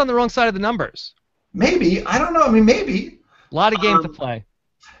Spencer's on the wrong side of the numbers. Maybe, I don't know. I mean, maybe. A lot of game to play.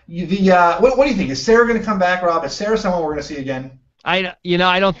 What do you think? Is Sarah going to come back, Rob? Is Sarah someone we're going to see again? I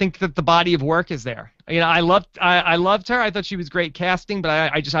don't think that the body of work is there. You know, I loved her. I thought she was great casting, but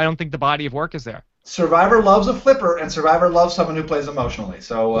I don't think the body of work is there. Survivor loves a flipper, and Survivor loves someone who plays emotionally.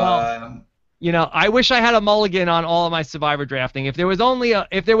 So, you know, I wish I had a mulligan on all of my Survivor drafting. If there was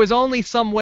only some way